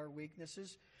sympathize with our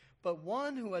weaknesses, but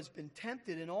one who has been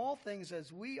tempted in all things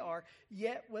as we are,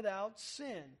 yet without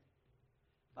sin."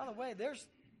 By the way,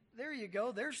 there you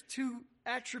go. There's two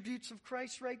attributes of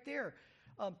Christ right there.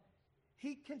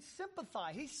 He can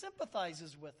sympathize. He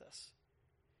sympathizes with us.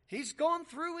 He's gone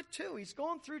through it too. He's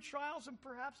gone through trials and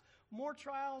perhaps more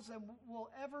trials than we'll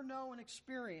ever know and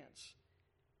experience.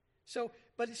 So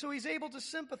he's able to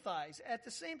sympathize. At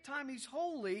the same time, he's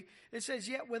holy. It says,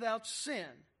 yet without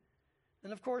sin.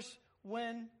 And of course,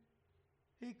 when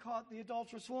he caught the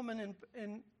adulterous woman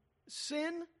in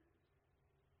sin,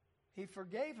 he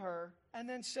forgave her and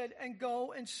then said, and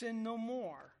go and sin no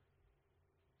more.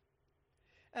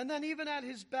 And then even at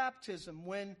his baptism,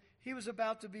 when he was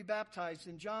about to be baptized,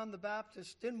 and John the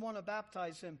Baptist didn't want to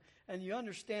baptize him, and you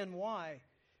understand why.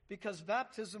 Because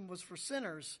baptism was for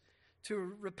sinners to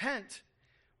repent.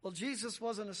 Well, Jesus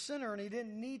wasn't a sinner, and he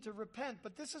didn't need to repent.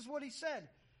 But this is what he said: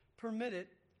 "Permit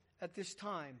it at this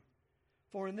time.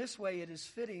 For in this way it is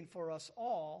fitting for us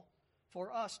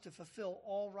to fulfill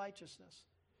all righteousness."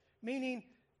 Meaning,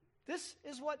 this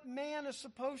is what man is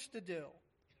supposed to do.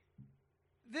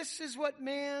 This is what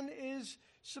man is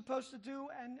supposed to do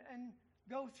and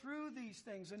go through these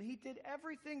things. And he did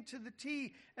everything to the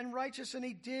T and righteous, and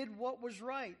he did what was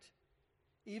right,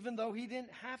 even though he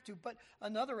didn't have to. But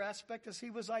another aspect is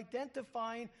he was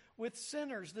identifying with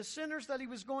sinners. The sinners that he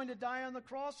was going to die on the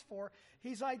cross for,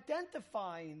 he's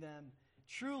identifying them,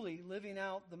 truly living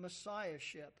out the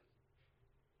Messiahship.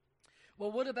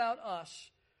 Well, what about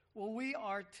us? Well, we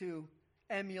are to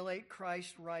emulate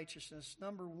Christ's righteousness.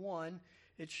 Number one,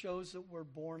 it shows that we're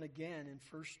born again. In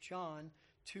 1 John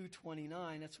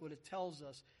 2:29, that's what it tells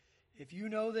us. If you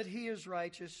know that he is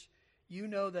righteous, you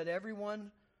know that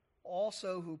everyone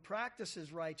also who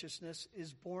practices righteousness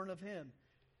is born of him.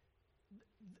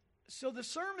 So the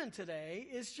sermon today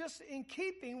is just in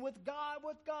keeping with God,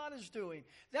 what God is doing.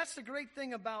 That's the great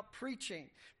thing about preaching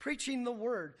the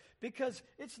word, because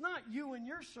it's not you and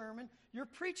your sermon. You're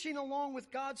preaching along with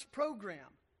God's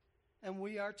program, and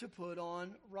we are to put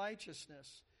on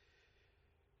righteousness.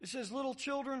 It says, "Little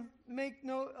children,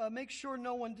 make sure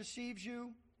no one deceives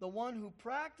you. The one who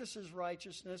practices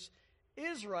righteousness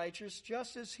is righteous,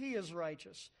 just as he is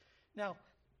righteous." Now,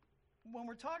 when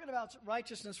we're talking about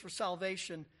righteousness for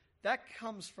salvation, that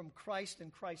comes from Christ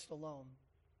and Christ alone.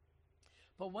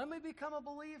 But when we become a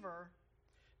believer,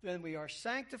 then we are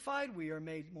sanctified, we are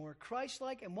made more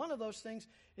Christ-like, and one of those things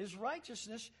is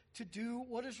righteousness, to do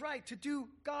what is right, to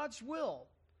do God's will,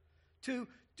 to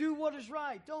do what is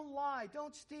right. Don't lie,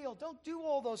 don't steal, don't do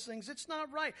all those things. It's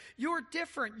not right. You're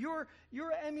different. You're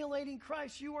emulating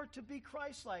Christ. You are to be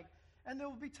Christ-like. And there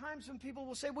will be times when people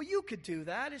will say, "Well, you could do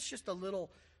that. It's just a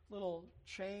little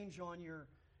change on your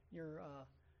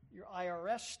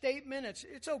IRS statement.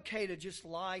 It's okay to just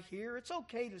lie here. It's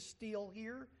okay to steal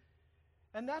here."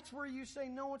 And that's where you say,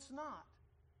 "No, it's not.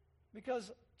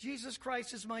 Because Jesus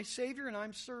Christ is my Savior, and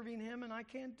I'm serving him, and I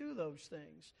can't do those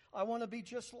things. I want to be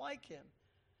just like him."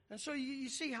 And so you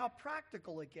see how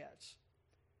practical it gets.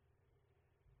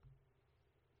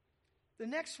 The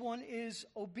next one is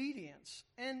obedience.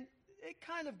 And it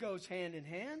kind of goes hand in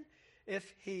hand.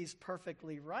 If he's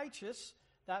perfectly righteous,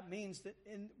 that means that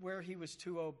where he was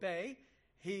to obey,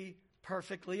 he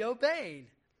perfectly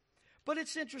obeyed. But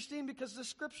it's interesting because the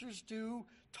scriptures do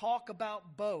talk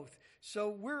about both.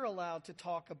 So we're allowed to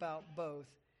talk about both.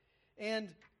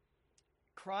 And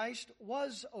Christ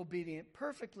was obedient,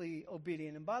 perfectly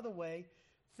obedient. And by the way,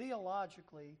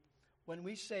 theologically, when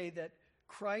we say that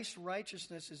Christ's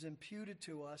righteousness is imputed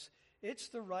to us, it's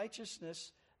the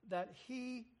righteousness that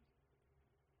he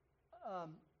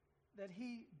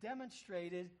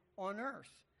demonstrated on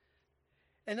earth.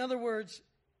 In other words,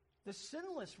 the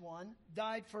sinless one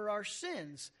died for our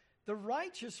sins. The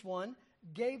righteous one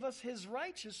gave us his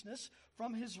righteousness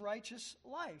from his righteous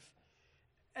life.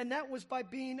 And that was by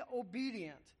being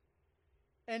obedient.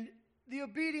 And the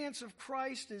obedience of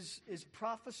Christ is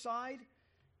prophesied.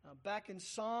 Back in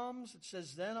Psalms, it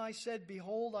says, "Then I said,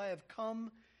 behold, I have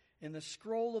come. In the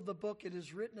scroll of the book it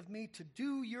is written of me, to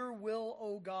do your will,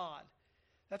 O God."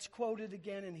 That's quoted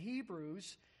again in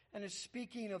Hebrews, and it's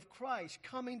speaking of Christ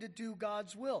coming to do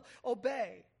God's will.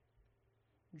 Obey.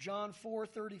 John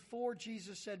 4:34,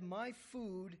 Jesus said, "My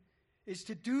food is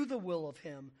to do the will of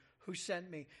him who sent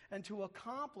me and to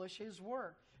accomplish his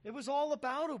work." It was all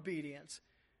about obedience.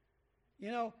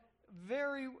 You know,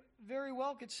 very, very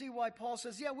well could see why Paul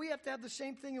says, yeah, we have to have the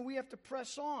same thing and we have to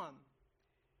press on.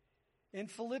 In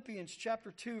Philippians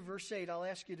chapter 2, verse 8, I'll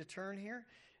ask you to turn here,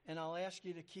 and I'll ask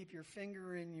you to keep your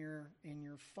finger in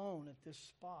your phone at this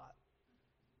spot.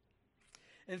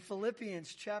 In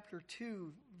Philippians chapter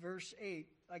 2, verse 8,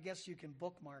 I guess you can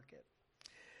bookmark it.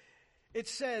 It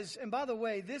says, and by the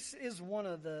way, this is one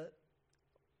of the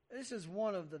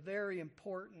very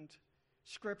important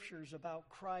scriptures about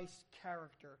Christ's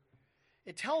character.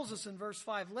 It tells us in verse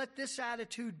 5, let this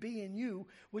attitude be in you,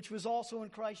 which was also in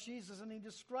Christ Jesus. And he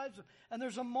describes them. And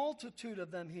there's a multitude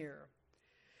of them here.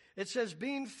 It says,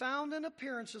 being found in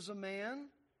appearance as a man,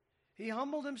 he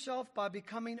humbled himself by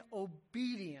becoming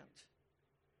obedient.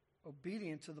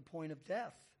 Obedient to the point of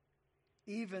death.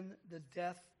 Even the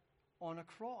death on a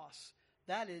cross.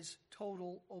 That is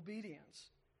total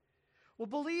obedience. Well,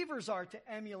 believers are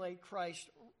to emulate Christ's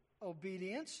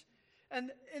obedience. And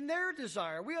in their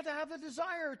desire, we ought to have the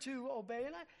desire to obey.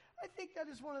 And I think that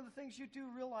is one of the things you do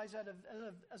realize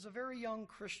as a very young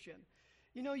Christian.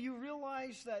 You know, you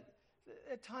realize that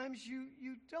at times you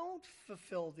don't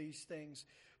fulfill these things.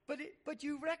 But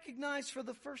you recognize for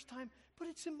the first time, but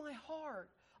it's in my heart.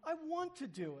 I want to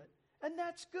do it. And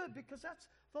that's good because that's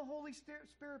the Holy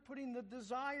Spirit putting the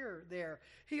desire there.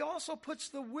 He also puts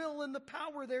the will and the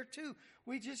power there too.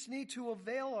 We just need to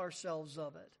avail ourselves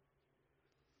of it.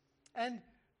 And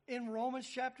in Romans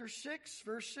chapter 6,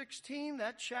 verse 16,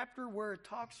 that chapter where it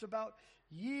talks about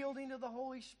yielding to the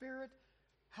Holy Spirit,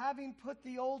 having put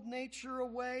the old nature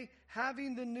away,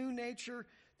 having the new nature,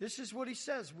 this is what he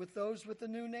says with those with the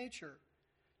new nature.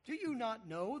 Do you not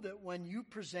know that when you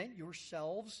present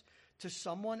yourselves to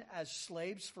someone as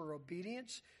slaves for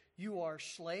obedience, you are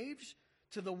slaves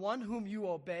to the one whom you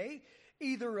obey,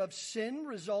 either of sin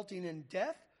resulting in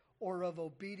death or of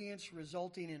obedience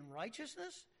resulting in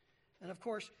righteousness? And of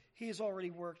course, he has already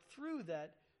worked through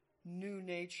that new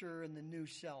nature and the new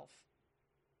self.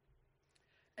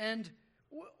 And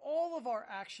all of our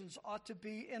actions ought to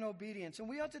be in obedience. And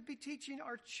we ought to be teaching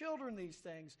our children these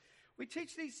things. We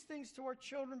teach these things to our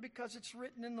children because it's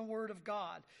written in the Word of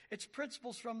God. It's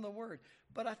principles from the Word.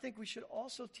 But I think we should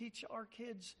also teach our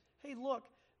kids, hey, look,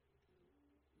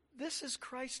 this is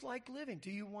Christ-like living.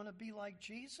 Do you want to be like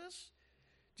Jesus?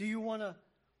 Do you want to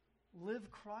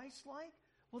live Christ-like?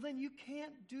 Well, then you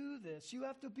can't do this. You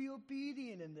have to be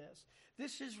obedient in this.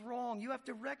 This is wrong. You have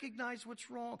to recognize what's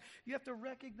wrong. You have to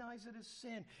recognize it as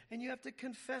sin. And you have to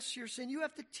confess your sin. You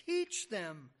have to teach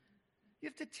them. You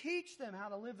have to teach them how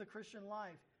to live the Christian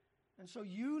life. And so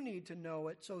you need to know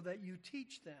it so that you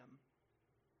teach them.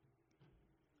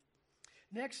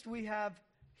 Next, we have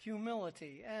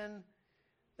humility. And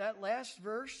that last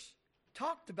verse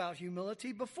talked about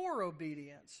humility before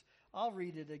obedience. I'll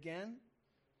read it again,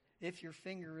 if your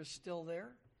finger is still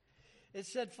there. It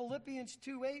said, Philippians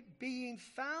 2:8, being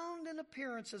found in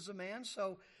appearance as a man.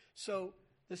 So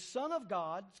the Son of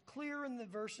God, it's clear in the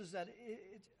verses that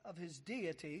of his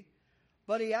deity,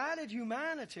 but he added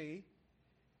humanity,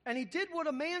 and he did what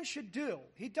a man should do.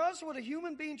 He does what a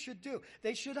human being should do.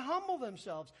 They should humble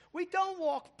themselves. We don't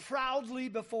walk proudly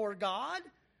before God.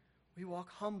 We walk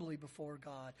humbly before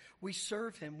God. We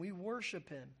serve him. We worship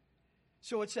him.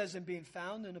 So it says, in being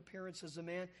found in appearance as a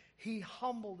man, he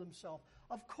humbled himself.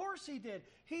 Of course he did.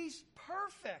 He's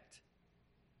perfect.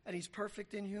 And he's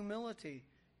perfect in humility.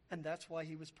 And that's why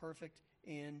he was perfect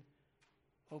in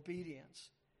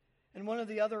obedience. And one of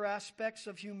the other aspects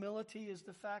of humility is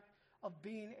the fact of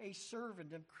being a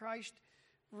servant. And Christ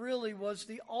really was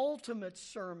the ultimate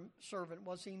servant,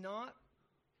 was he not?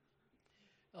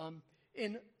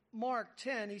 In Mark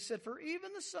 10, he said, for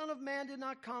even the Son of Man did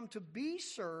not come to be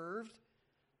served,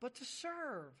 but to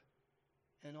serve,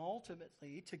 and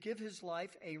ultimately to give his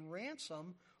life a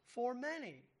ransom for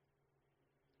many.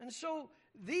 And so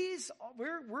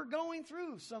we're going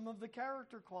through some of the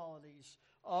character qualities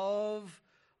of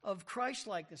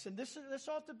Christ-likeness. And this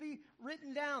ought to be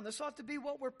written down. This ought to be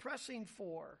what we're pressing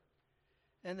for.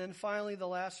 And then finally, the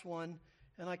last one,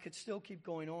 and I could still keep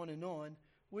going on,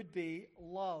 would be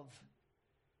love.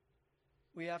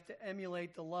 We have to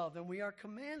emulate the love, and we are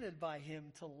commanded by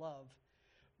him to love.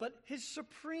 But his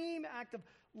supreme act of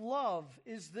love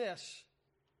is this,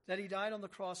 that he died on the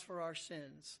cross for our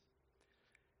sins.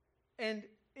 And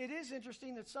it is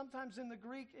interesting that sometimes in the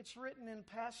Greek it's written in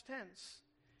past tense.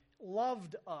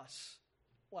 Loved us.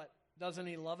 What? Doesn't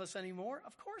he love us anymore?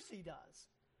 Of course he does.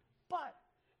 But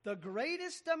the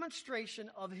greatest demonstration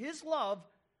of his love,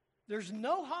 there's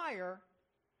no higher,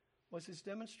 was his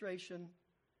demonstration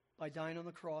by dying on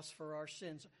the cross for our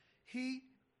sins. He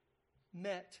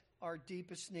met our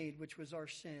deepest need, which was our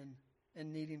sin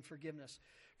and needing forgiveness.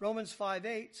 Romans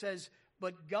 5:8 says,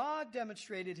 but God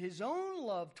demonstrated his own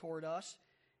love toward us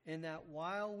in that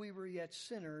while we were yet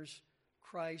sinners,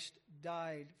 Christ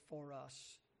died for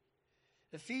us.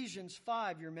 Ephesians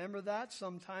 5, you remember that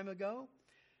some time ago?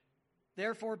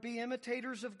 Therefore be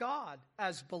imitators of God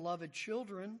as beloved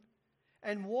children,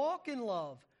 and walk in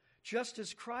love, just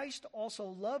as Christ also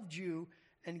loved you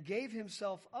and gave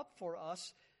himself up for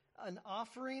us, an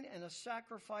offering and a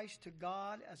sacrifice to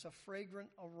God as a fragrant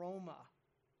aroma.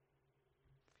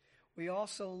 We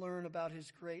also learn about his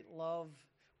great love.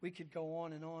 We could go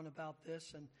on and on about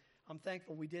this, and I'm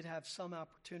thankful we did have some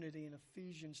opportunity in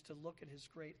Ephesians to look at his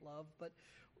great love, but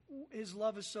his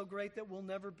love is so great that we'll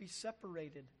never be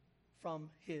separated from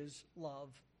his love.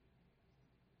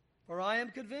 For I am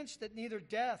convinced that neither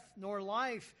death, nor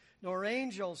life, nor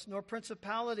angels, nor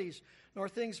principalities, nor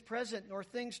things present, nor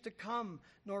things to come,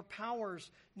 nor powers,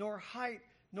 nor height,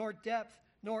 nor depth,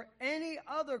 nor any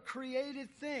other created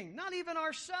thing, not even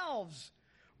ourselves,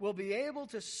 will be able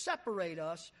to separate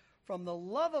us from the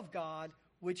love of God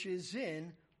which is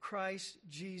in Christ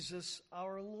Jesus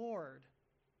our Lord.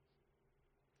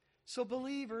 So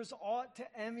believers ought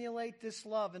to emulate this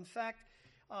love. In fact,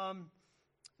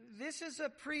 this is a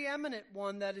preeminent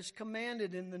one that is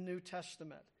commanded in the New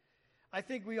Testament. I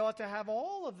think we ought to have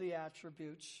all of the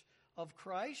attributes of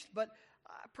Christ, but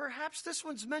perhaps this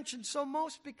one's mentioned so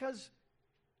most because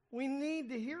we need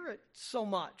to hear it so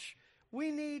much. We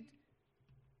need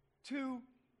to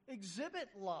exhibit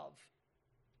love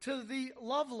to the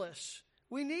loveless.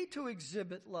 We need to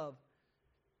exhibit love.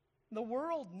 The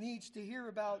world needs to hear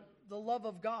about the love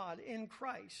of God in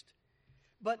Christ.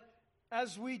 But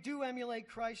as we do emulate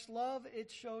Christ's love, it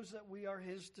shows that we are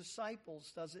his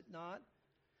disciples, does it not?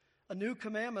 A new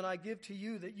commandment I give to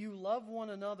you, that you love one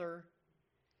another.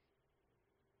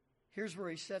 Here's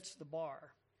where he sets the bar.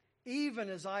 Even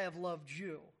as I have loved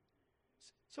you.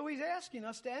 So he's asking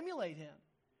us to emulate him.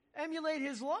 Emulate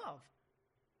his love.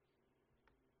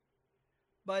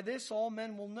 By this all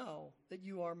men will know that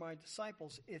you are my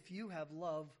disciples, if you have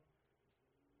love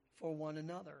for one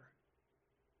another.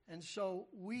 And so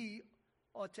we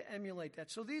ought to emulate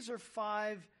that. So these are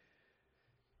five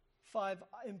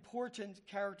important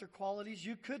character qualities.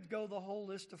 You could go the whole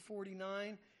list of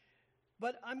 49.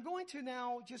 But I'm going to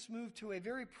now just move to a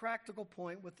very practical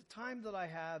point with the time that I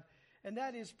have, and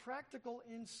that is practical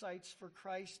insights for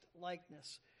Christ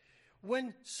likeness.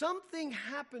 When something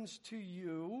happens to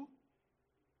you,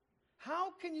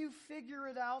 how can you figure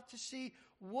it out to see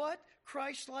what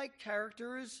Christ-like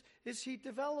character is he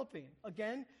developing?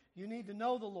 Again, you need to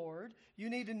know the Lord.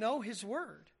 You need to know his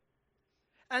word.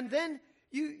 And then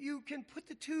you can put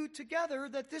the two together,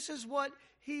 that this is what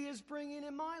he is bringing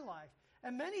in my life.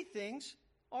 And many things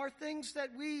are things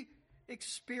that we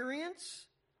experience,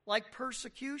 like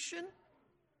persecution.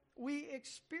 We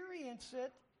experience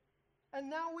it, and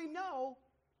now we know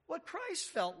what Christ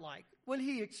felt like when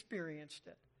he experienced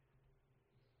it.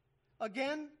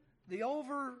 Again, the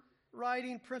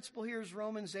overriding principle here is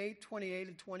Romans 8:28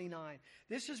 and 29.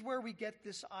 This is where we get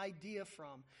this idea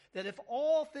from, that if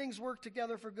all things work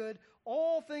together for good,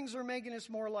 all things are making us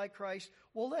more like Christ.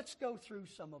 Well, let's go through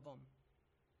some of them.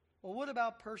 Well, what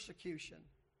about persecution?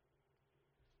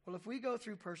 Well, if we go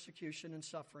through persecution and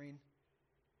suffering,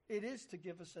 it is to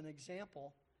give us an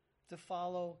example to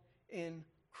follow in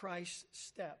Christ's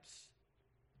steps.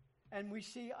 And we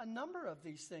see a number of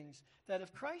these things, that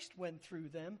if Christ went through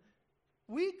them,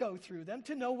 we go through them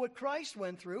to know what Christ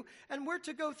went through, and we're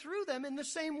to go through them in the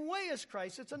same way as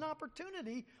Christ. It's an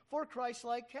opportunity for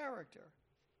Christ-like character.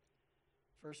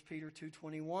 1 Peter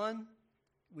 2:21,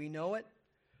 we know it.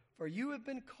 For you have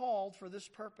been called for this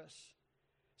purpose,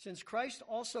 since Christ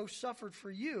also suffered for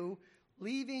you,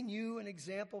 leaving you an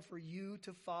example for you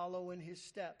to follow in his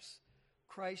steps,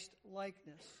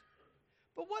 Christ-likeness.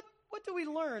 But what do we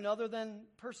learn other than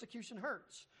persecution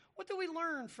hurts? What do we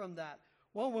learn from that?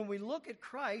 Well, when we look at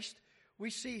Christ, we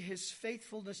see his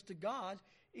faithfulness to God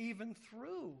even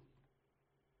through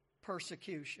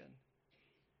persecution.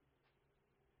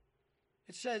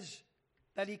 It says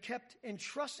that he kept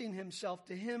entrusting himself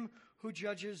to him who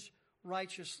judges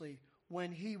righteously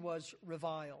when he was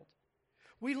reviled.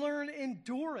 We learn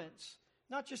endurance,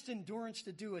 not just endurance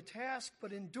to do a task,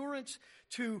 but endurance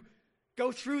to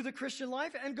go through the Christian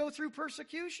life and go through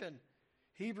persecution.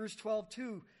 Hebrews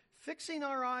 12:2, fixing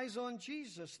our eyes on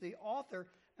Jesus, the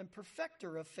author and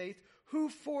perfecter of faith, who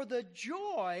for the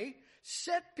joy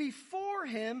set before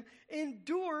him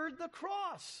endured the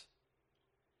cross.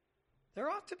 There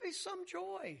ought to be some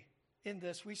joy in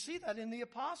this. We see that in the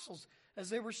apostles as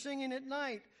they were singing at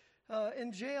night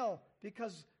in jail,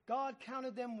 because God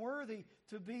counted them worthy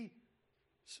to be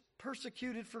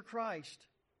persecuted for Christ.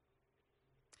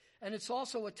 And it's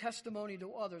also a testimony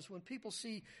to others. When people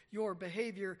see your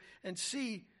behavior and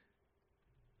see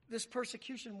this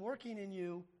persecution working in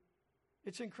you,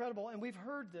 it's incredible. And we've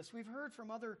heard this. We've heard from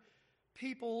other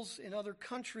peoples in other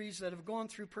countries that have gone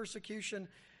through persecution,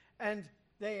 and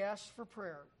they ask for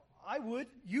prayer. I would,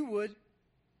 you would,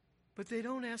 but they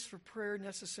don't ask for prayer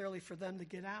necessarily for them to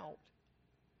get out.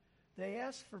 They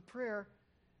ask for prayer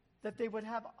that they would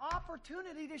have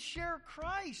opportunity to share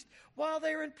Christ while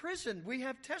they're in prison. We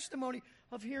have testimony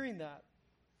of hearing that.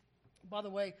 By the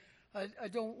way, I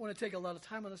don't want to take a lot of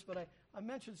time on this, but I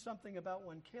mentioned something about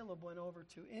when Caleb went over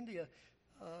to India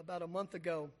about a month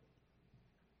ago.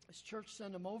 His church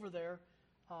sent him over there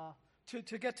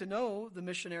to get to know the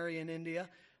missionary in India.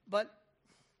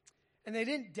 And they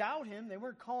didn't doubt him. They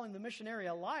weren't calling the missionary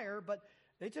a liar, but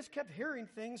they just kept hearing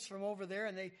things from over there,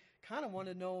 and they kind of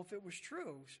wanted to know if it was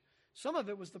true. Some of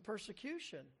it was the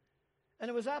persecution. And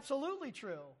it was absolutely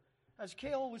true. As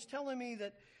Caleb was telling me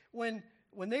that when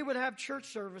they would have church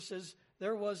services,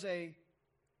 there was a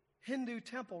Hindu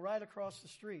temple right across the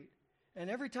street. And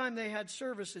every time they had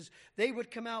services, they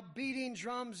would come out beating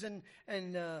drums and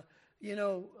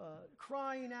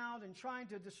crying out and trying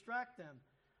to distract them.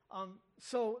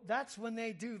 So that's when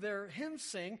they do their hymn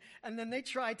sing, and then they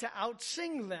try to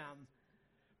out-sing them.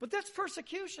 But that's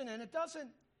persecution, and it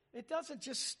doesn't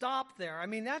just stop there. I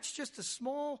mean, that's just a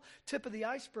small tip of the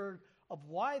iceberg of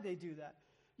why they do that.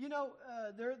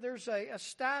 There's a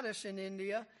status in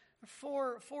India,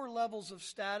 four levels of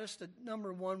status. The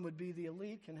number one would be the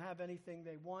elite, can have anything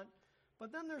they want.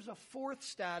 But then there's a fourth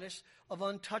status of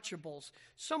untouchables.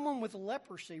 Someone with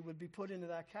leprosy would be put into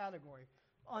that category,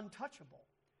 untouchable.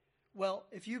 Well,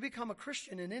 if you become a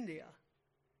Christian in India,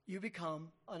 you become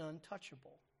an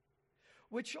untouchable.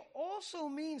 Which also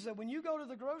means that when you go to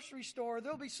the grocery store,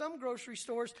 there'll be some grocery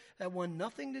stores that want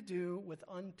nothing to do with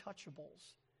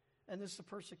untouchables. And this is a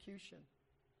persecution.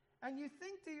 And you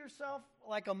think to yourself,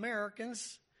 like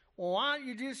Americans, well, why don't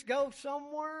you just go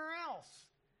somewhere else?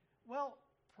 Well,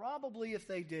 probably if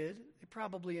they did, they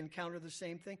probably encounter the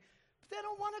same thing. But they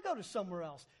don't want to go to somewhere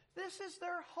else. This is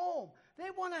their home. They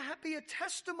want to be a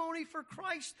testimony for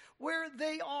Christ where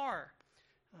they are.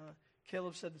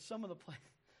 Caleb said that some of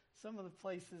the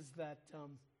places that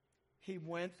he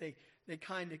went, they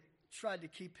kind of tried to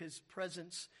keep his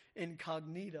presence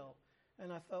incognito.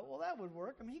 And I thought, well, that would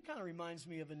work. I mean, he kind of reminds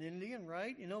me of an Indian,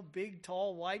 right? Big,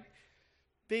 tall,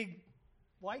 big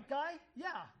white guy.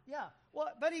 Yeah. Well,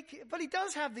 but he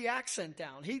does have the accent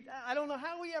down. I don't know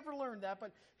how he ever learned that,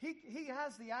 but he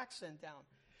has the accent down.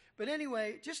 But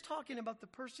anyway, just talking about the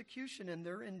persecution, and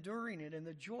they're enduring it, and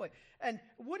the joy. And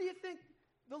what do you think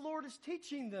the Lord is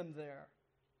teaching them there?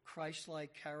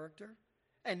 Christ-like character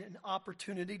and an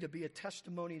opportunity to be a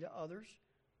testimony to others.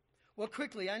 Well,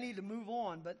 quickly, I need to move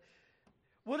on, but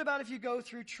what about if you go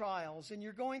through trials and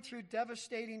you're going through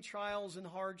devastating trials and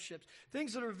hardships,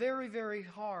 things that are very, very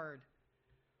hard?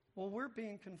 Well, we're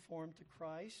being conformed to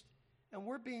Christ, and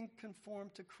we're being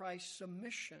conformed to Christ's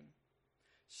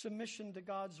submission to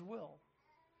God's will.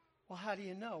 Well, how do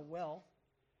you know? Well,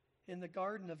 in the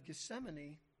Garden of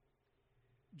Gethsemane,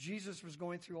 Jesus was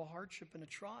going through a hardship and a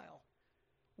trial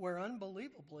where,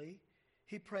 unbelievably,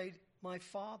 he prayed, "My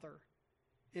Father,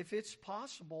 if it's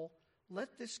possible,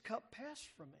 let this cup pass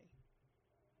from me."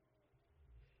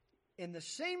 In the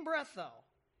same breath, though,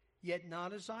 "Yet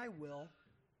not as I will,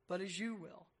 but as you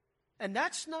will." And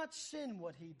that's not sin,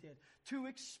 what he did. To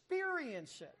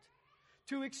experience it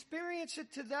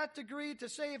to that degree, to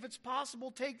say, if it's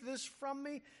possible, take this from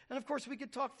me. And of course, we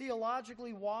could talk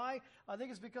theologically why. I think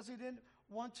it's because he didn't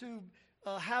want to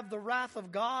have the wrath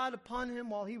of God upon him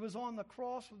while he was on the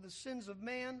cross with the sins of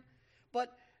man.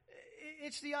 But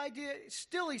it's the idea,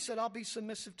 still he said, "I'll be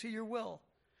submissive to your will."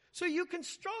 So you can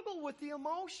struggle with the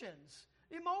emotions.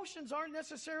 Emotions aren't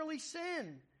necessarily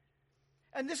sin.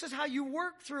 And this is how you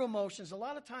work through emotions. A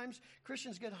lot of times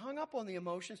Christians get hung up on the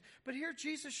emotions, but here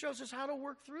Jesus shows us how to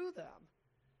work through them.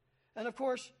 And of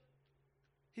course,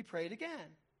 he prayed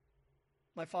again.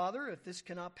 "My Father, if this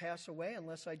cannot pass away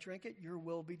unless I drink it, your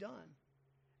will be done."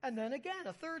 And then again,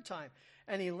 a third time.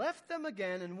 And he left them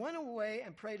again and went away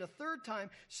and prayed a third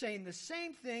time, saying the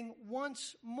same thing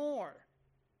once more.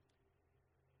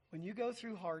 When you go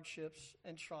through hardships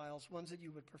and trials, ones that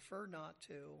you would prefer not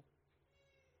to,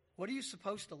 what are you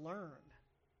supposed to learn?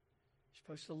 You're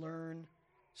supposed to learn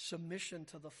submission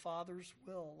to the Father's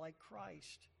will, like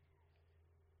Christ.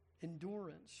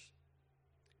 Endurance.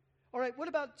 All right, what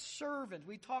about servant?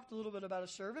 We talked a little bit about a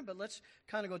servant, but let's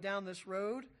kind of go down this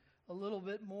road a little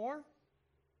bit more.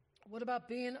 What about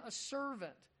being a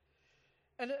servant?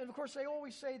 And of course, they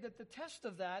always say that the test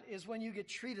of that is when you get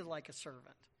treated like a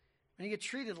servant, when you get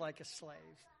treated like a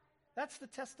slave. That's the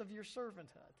test of your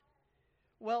servanthood.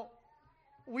 Well,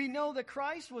 we know that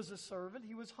Christ was a servant.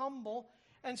 He was humble.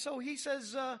 And so he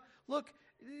says, look,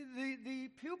 the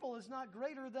pupil is not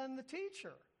greater than the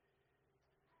teacher.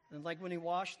 And like when he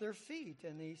washed their feet,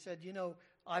 and he said,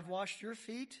 I've washed your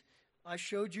feet. I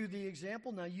showed you the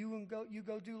example. Now you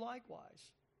go do likewise.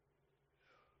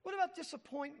 What about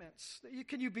disappointments?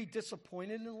 Can you be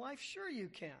disappointed in life? Sure you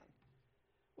can.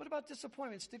 What about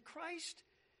disappointments? Did Christ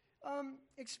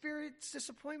experience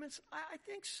disappointments? I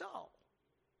think so.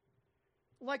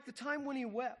 Like the time when he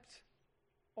wept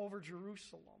over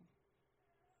Jerusalem.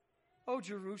 Oh,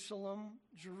 Jerusalem,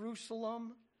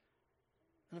 Jerusalem.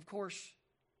 And of course,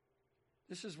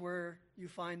 this is where you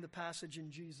find the passage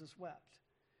in Jesus wept.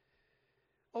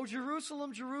 Oh,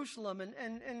 Jerusalem, Jerusalem.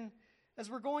 And as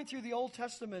we're going through the Old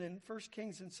Testament in 1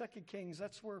 Kings and 2 Kings,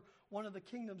 that's where one of the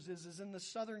kingdoms is in the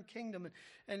southern kingdom.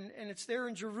 And it's there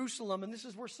in Jerusalem. And this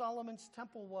is where Solomon's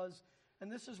temple was.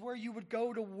 And this is where you would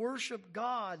go to worship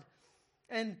God.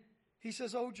 And he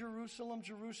says, oh, Jerusalem,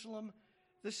 Jerusalem,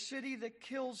 the city that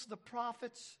kills the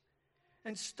prophets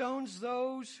and stones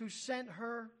those who sent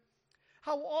her.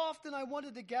 How often I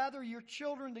wanted to gather your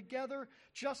children together,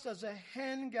 just as a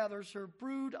hen gathers her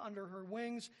brood under her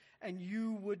wings, and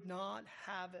you would not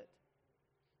have it.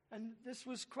 And this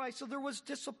was Christ. So there was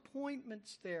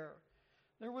disappointments there.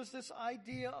 There was this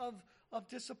idea of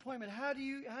disappointment. How do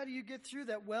you get through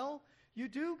that? Well, you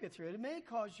do get through it. It may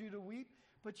cause you to weep,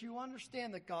 but you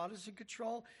understand that God is in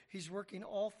control. He's working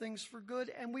all things for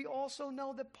good. And we also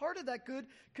know that part of that good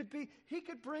could be He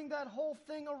could bring that whole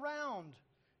thing around.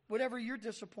 Whatever your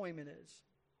disappointment is.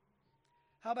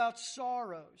 How about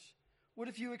sorrows? What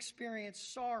if you experience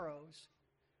sorrows?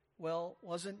 Well,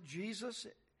 wasn't Jesus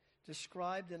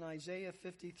described in Isaiah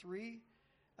 53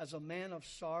 as a man of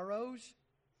sorrows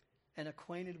and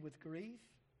acquainted with grief?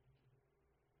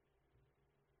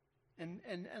 And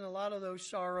a lot of those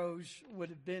sorrows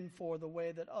would have been for the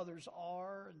way that others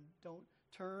are and don't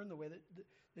turn, the way that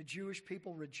the Jewish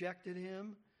people rejected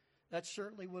him. That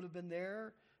certainly would have been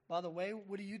there. By the way,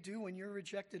 what do you do when you're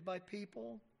rejected by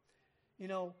people?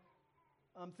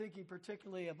 I'm thinking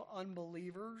particularly of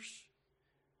unbelievers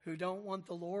who don't want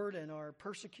the Lord and are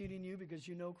persecuting you because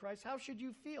you know Christ. How should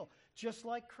you feel? Just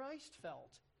like Christ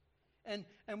felt. And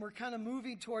we're kind of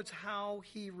moving towards how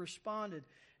he responded.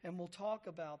 And we'll talk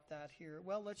about that here.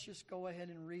 Well, let's just go ahead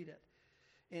and read it.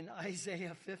 In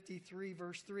Isaiah 53,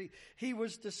 verse 3. He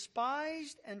was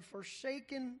despised and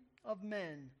forsaken of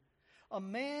men, a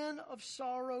man of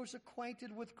sorrows,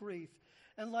 acquainted with grief.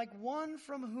 And like one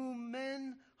from whom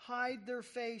men hide their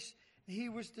face, he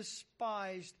was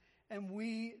despised, and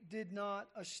we did not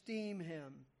esteem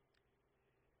him.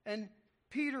 And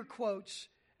Peter quotes,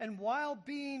 and while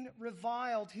being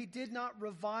reviled, he did not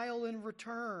revile in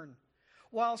return.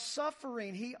 While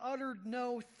suffering, he uttered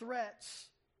no threats.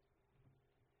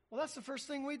 Well, that's the first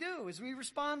thing we do, is we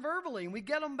respond verbally, and we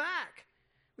get them back.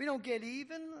 We don't get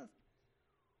even.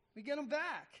 We get them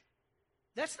back.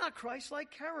 That's not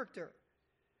Christ-like character.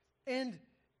 And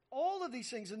all of these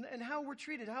things, and how we're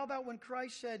treated. How about when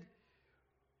Christ said,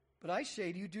 but I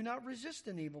say to you, do not resist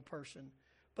an evil person,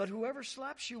 but whoever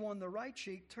slaps you on the right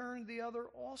cheek, turn the other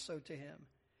also to him.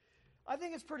 I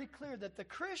think it's pretty clear that the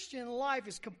Christian life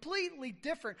is completely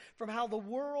different from how the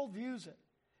world views it.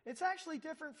 It's actually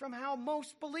different from how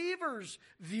most believers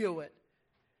view it.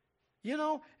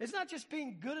 It's not just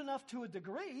being good enough to a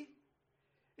degree.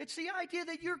 It's the idea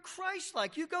that you're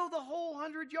Christ-like. You go the whole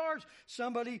 100 yards.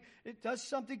 It does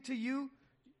something to you.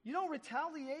 You don't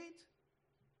retaliate.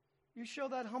 You show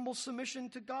that humble submission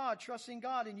to God, trusting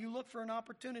God, and you look for an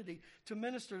opportunity to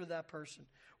minister to that person.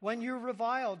 When you're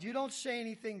reviled, you don't say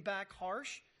anything back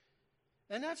harsh.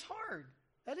 And that's hard.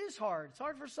 That is hard. It's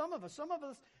hard for some of us. Some of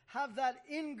us have that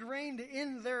ingrained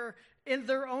in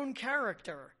their own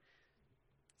character.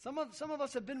 Some of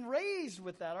us have been raised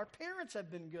with that. Our parents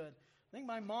have been good. I think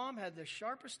my mom had the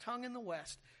sharpest tongue in the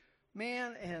West.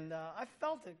 Man, and I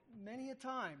felt it many a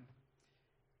time.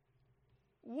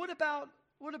 What about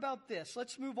this?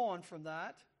 Let's move on from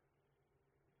that.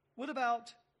 What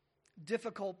about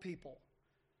difficult people?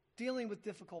 Dealing with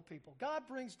difficult people. God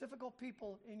brings difficult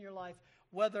people in your life,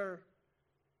 whether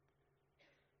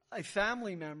a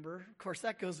family member, of course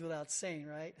that goes without saying,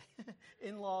 right?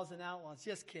 In-laws and outlaws,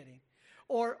 just kidding.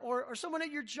 Or someone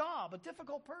at your job, a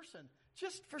difficult person.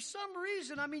 Just for some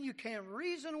reason, you can't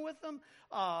reason with them.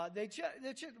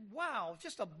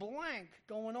 Just a blank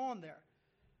going on there.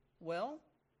 Well,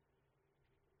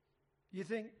 you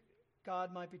think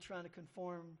God might be trying to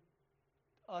conform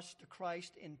us to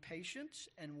Christ in patience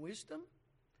and wisdom?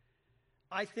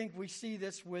 I think we see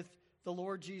this with the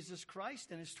Lord Jesus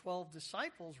Christ and his 12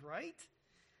 disciples, right?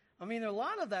 I mean, a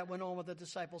lot of that went on with the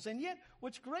disciples. And yet,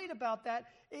 what's great about that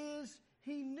is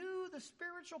he knew the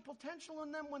spiritual potential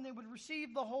in them when they would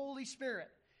receive the Holy Spirit.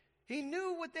 He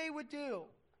knew what they would do.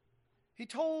 He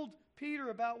told Peter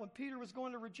about when Peter was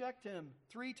going to reject him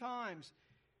 3 times.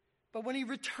 But when he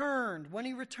returned,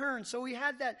 so he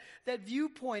had that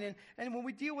viewpoint. And when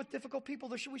we deal with difficult people,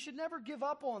 we should never give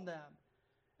up on them.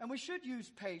 And we should use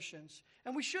patience.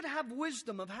 And we should have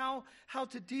wisdom of how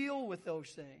to deal with those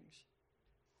things.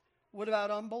 What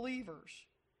about unbelievers?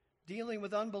 Dealing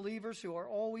with unbelievers who are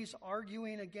always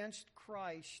arguing against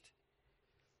Christ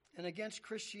and against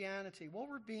Christianity. Well,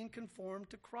 we're being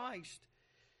conformed to Christ.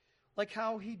 Like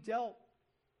how he dealt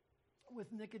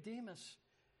with Nicodemus.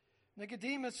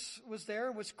 Nicodemus was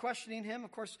there, was questioning him.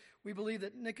 Of course, we believe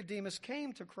that Nicodemus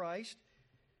came to Christ.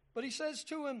 But he says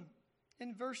to him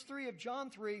in verse 3 of John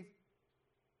 3,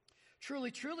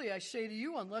 "Truly, truly, I say to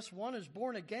you, unless one is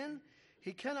born again,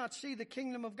 he cannot see the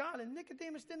kingdom of God." And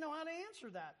Nicodemus didn't know how to answer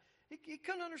that. He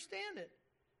couldn't understand it.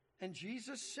 And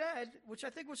Jesus said, which I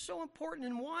think was so important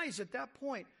and wise at that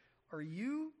point, "Are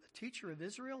you the teacher of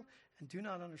Israel and do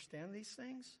not understand these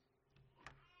things?"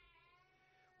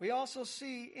 We also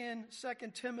see in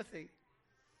 2 Timothy,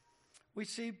 we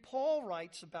see Paul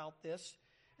writes about this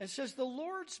and says, "The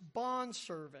Lord's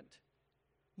bondservant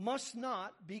must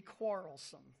not be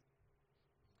quarrelsome,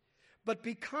 but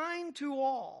be kind to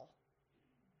all,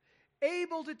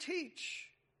 able to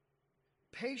teach,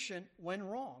 patient when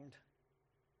wronged."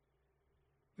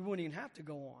 We wouldn't even have to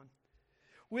go on.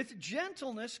 "With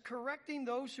gentleness correcting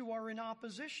those who are in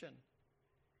opposition,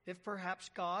 if perhaps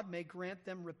God may grant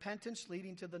them repentance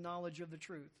leading to the knowledge of the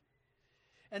truth.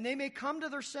 And they may come to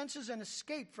their senses and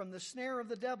escape from the snare of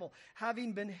the devil,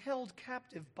 having been held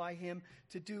captive by him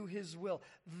to do his will."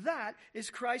 That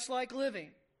is Christ-like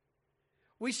living.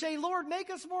 We say, "Lord, make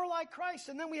us more like Christ,"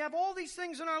 and then we have all these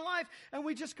things in our life, and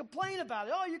we just complain about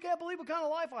it. "Oh, you can't believe what kind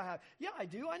of life I have." Yeah, I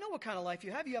do. I know what kind of life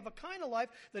you have. You have a kind of life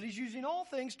that is using all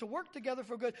things to work together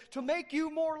for good, to make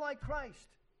you more like Christ.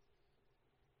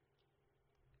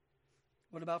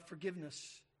 What about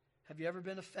forgiveness? Have you ever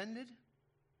been offended?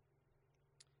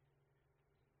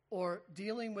 Or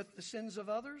dealing with the sins of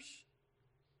others?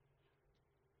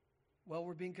 Well,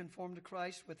 we're being conformed to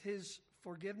Christ with his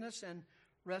forgiveness and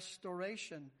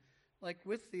restoration. Like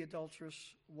with the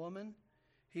adulterous woman,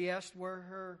 he asked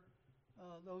where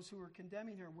those who were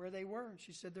condemning her, where they were. And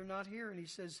she said, "They're not here." And he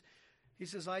says,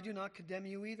 "I do not condemn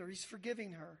you either." He's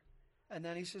forgiving her. And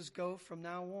then he says, "Go from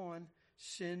now on,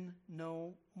 sin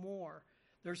no more."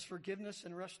 There's forgiveness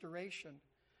and restoration.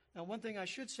 Now, one thing I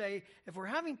should say, if we're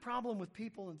having problem with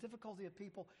people and difficulty of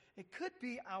people, it could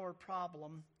be our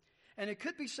problem. And it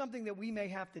could be something that we may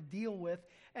have to deal with.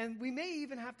 And we may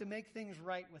even have to make things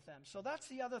right with them. So that's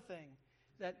the other thing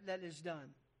that is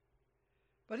done.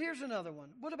 But here's another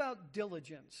one. What about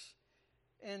diligence?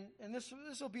 And this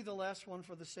will be the last one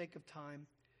for the sake of time.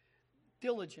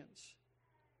 Diligence.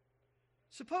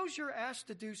 Suppose you're asked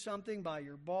to do something by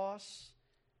your boss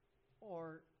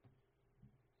or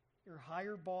your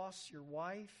higher boss, your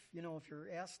wife, if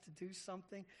you're asked to do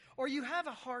something, or you have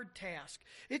a hard task.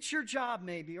 It's your job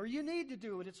maybe, or you need to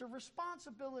do it. It's a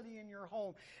responsibility in your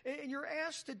home, and you're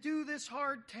asked to do this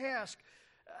hard task.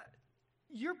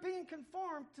 You're being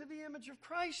conformed to the image of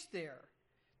Christ there,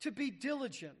 to be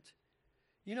diligent.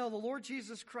 The Lord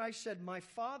Jesus Christ said, "My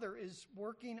Father is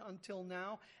working until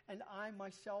now, and I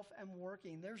myself am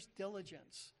working." There's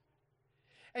diligence.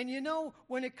 And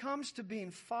when it comes to being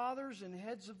fathers and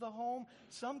heads of the home,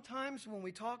 sometimes when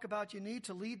we talk about you need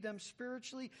to lead them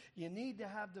spiritually, you need to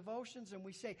have devotions, and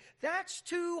we say, that's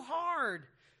too hard.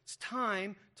 It's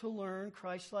time to learn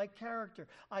Christ-like character.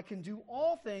 I can do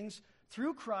all things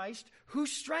through Christ who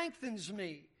strengthens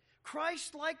me.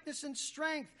 Christ-likeness and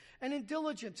strength and in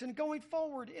diligence and going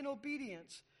forward in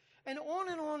obedience. And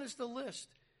on is the list.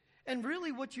 And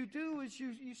really what you do is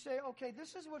you say, okay,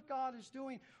 this is what God is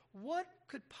doing. What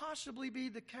could possibly be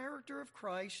the character of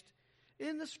Christ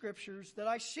in the Scriptures that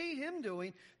I see him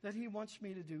doing that he wants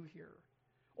me to do here?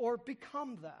 Or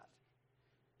become that.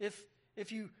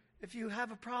 If you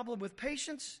have a problem with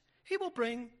patience, he will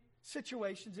bring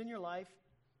situations in your life.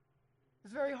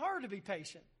 It's very hard to be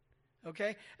patient.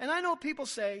 Okay? And I know people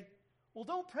say, well,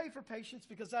 don't pray for patience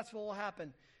because that's what will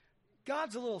happen.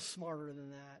 God's a little smarter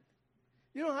than that.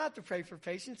 You don't have to pray for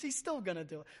patience. He's still going to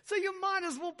do it. So you might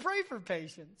as well pray for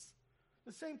patience.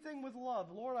 The same thing with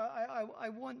love. Lord, I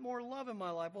want more love in my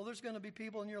life. Well, there's going to be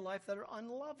people in your life that are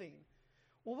unloving.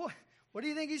 Well, what do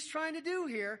you think he's trying to do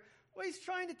here? Well, he's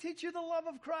trying to teach you the love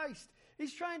of Christ.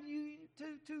 He's trying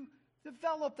to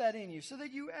develop that in you so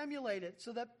that you emulate it,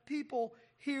 so that people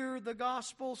hear the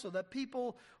gospel, so that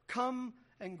people come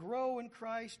and grow in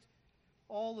Christ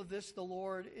all of this the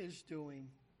Lord is doing?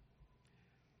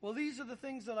 Well, these are the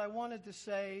things that I wanted to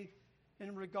say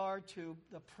in regard to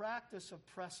the practice of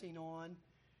pressing on.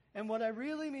 And what I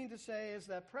really mean to say is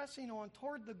that pressing on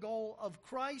toward the goal of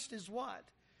Christ is what?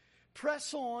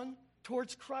 Press on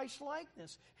towards Christ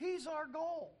likeness. He's our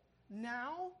goal.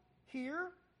 Now, here,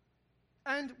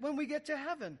 and when we get to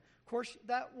heaven. Of course,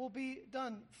 that will be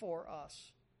done for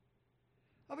us.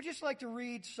 I would just like to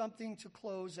read something to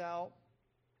close out.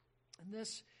 And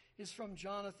this is from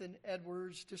Jonathan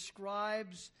Edwards,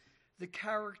 describes the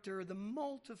character, the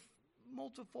multiple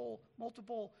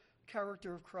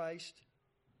character of Christ.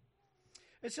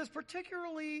 It says,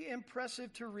 particularly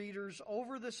impressive to readers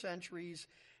over the centuries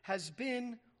has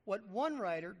been what one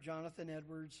writer, Jonathan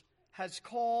Edwards, has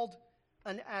called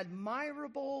an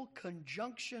admirable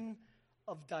conjunction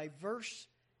of diverse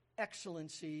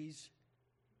excellencies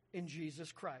in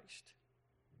Jesus Christ.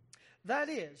 That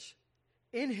is,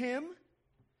 in Him,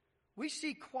 we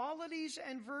see qualities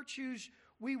and virtues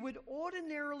we would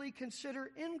ordinarily consider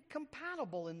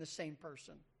incompatible in the same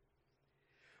person.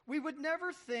 We would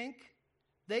never think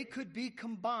they could be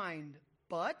combined,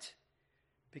 but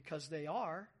because they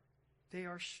are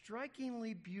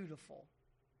strikingly beautiful.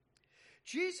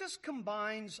 Jesus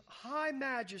combines high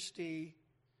majesty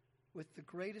with the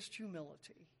greatest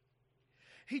humility.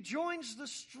 He joins the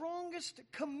strongest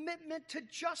commitment to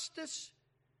justice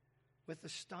with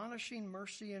astonishing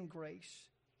mercy and grace.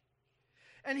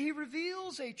 And He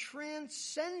reveals a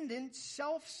transcendent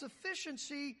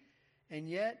self-sufficiency and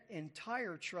yet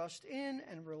entire trust in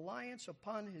and reliance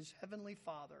upon His Heavenly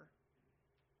Father.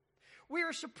 We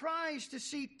are surprised to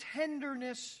see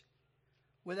tenderness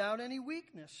without any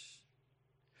weakness,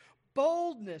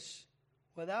 boldness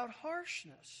without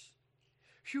harshness,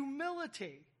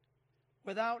 humility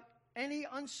without any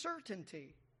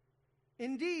uncertainty.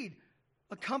 Indeed,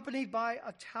 accompanied by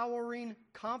a towering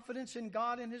confidence in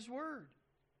God and His Word.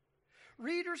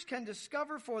 Readers can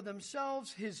discover for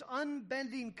themselves His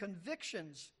unbending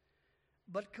convictions,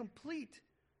 but complete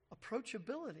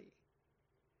approachability.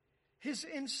 His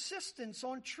insistence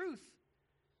on truth,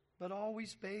 but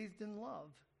always bathed in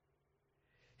love.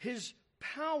 His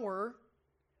power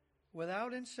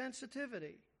without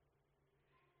insensitivity.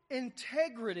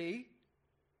 Integrity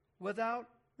without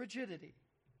rigidity.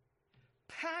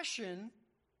 Passion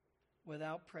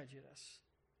without prejudice.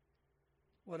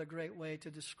 What a great way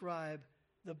to describe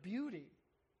the beauty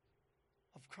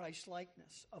of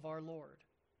Christ-likeness of our Lord.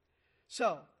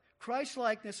 So,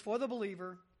 Christ-likeness for the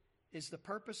believer is the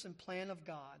purpose and plan of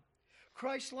God.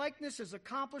 Christ-likeness is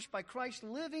accomplished by Christ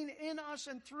living in us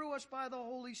and through us by the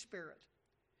Holy Spirit.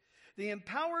 The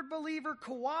empowered believer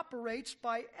cooperates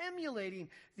by emulating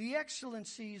the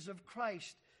excellencies of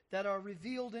Christ that are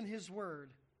revealed in His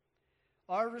Word.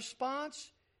 Our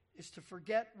response is to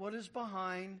forget what is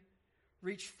behind,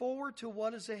 reach forward to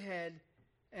what is ahead,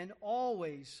 and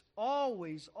always,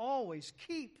 always, always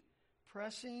keep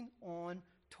pressing on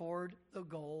toward the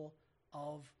goal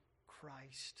of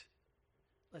Christ.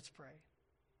 Let's pray.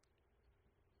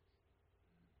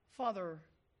 Father,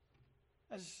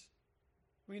 as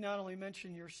we not only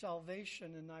mention your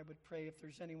salvation, and I would pray if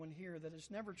there's anyone here that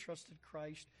has never trusted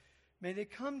Christ, may they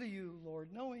come to you, Lord,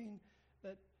 knowing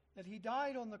that He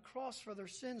died on the cross for their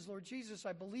sins. Lord Jesus,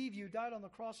 I believe you died on the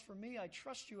cross for me. I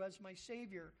trust you as my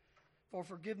Savior for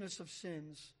forgiveness of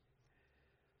sins.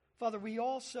 Father, we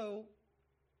also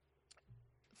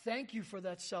thank you for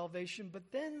that salvation,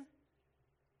 but then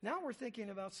now we're thinking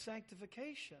about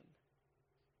sanctification.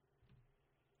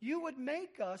 You would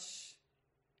make us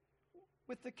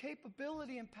with the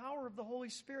capability and power of the Holy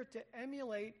Spirit to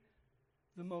emulate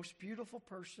the most beautiful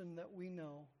person that we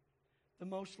know, the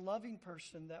most loving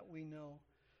person that we know,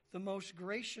 the most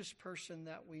gracious person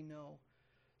that we know,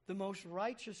 the most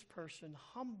righteous person,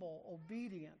 humble,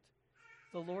 obedient,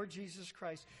 the Lord Jesus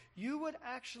Christ. You would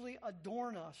actually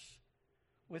adorn us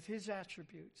with His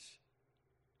attributes.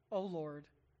 Oh Lord,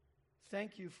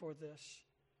 thank you for this.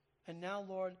 And now,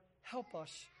 Lord, help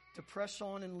us to press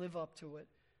on and live up to it,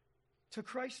 to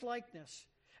Christ-likeness.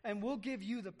 And we'll give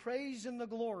you the praise and the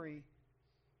glory.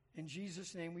 In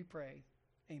Jesus' name we pray.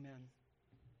 Amen.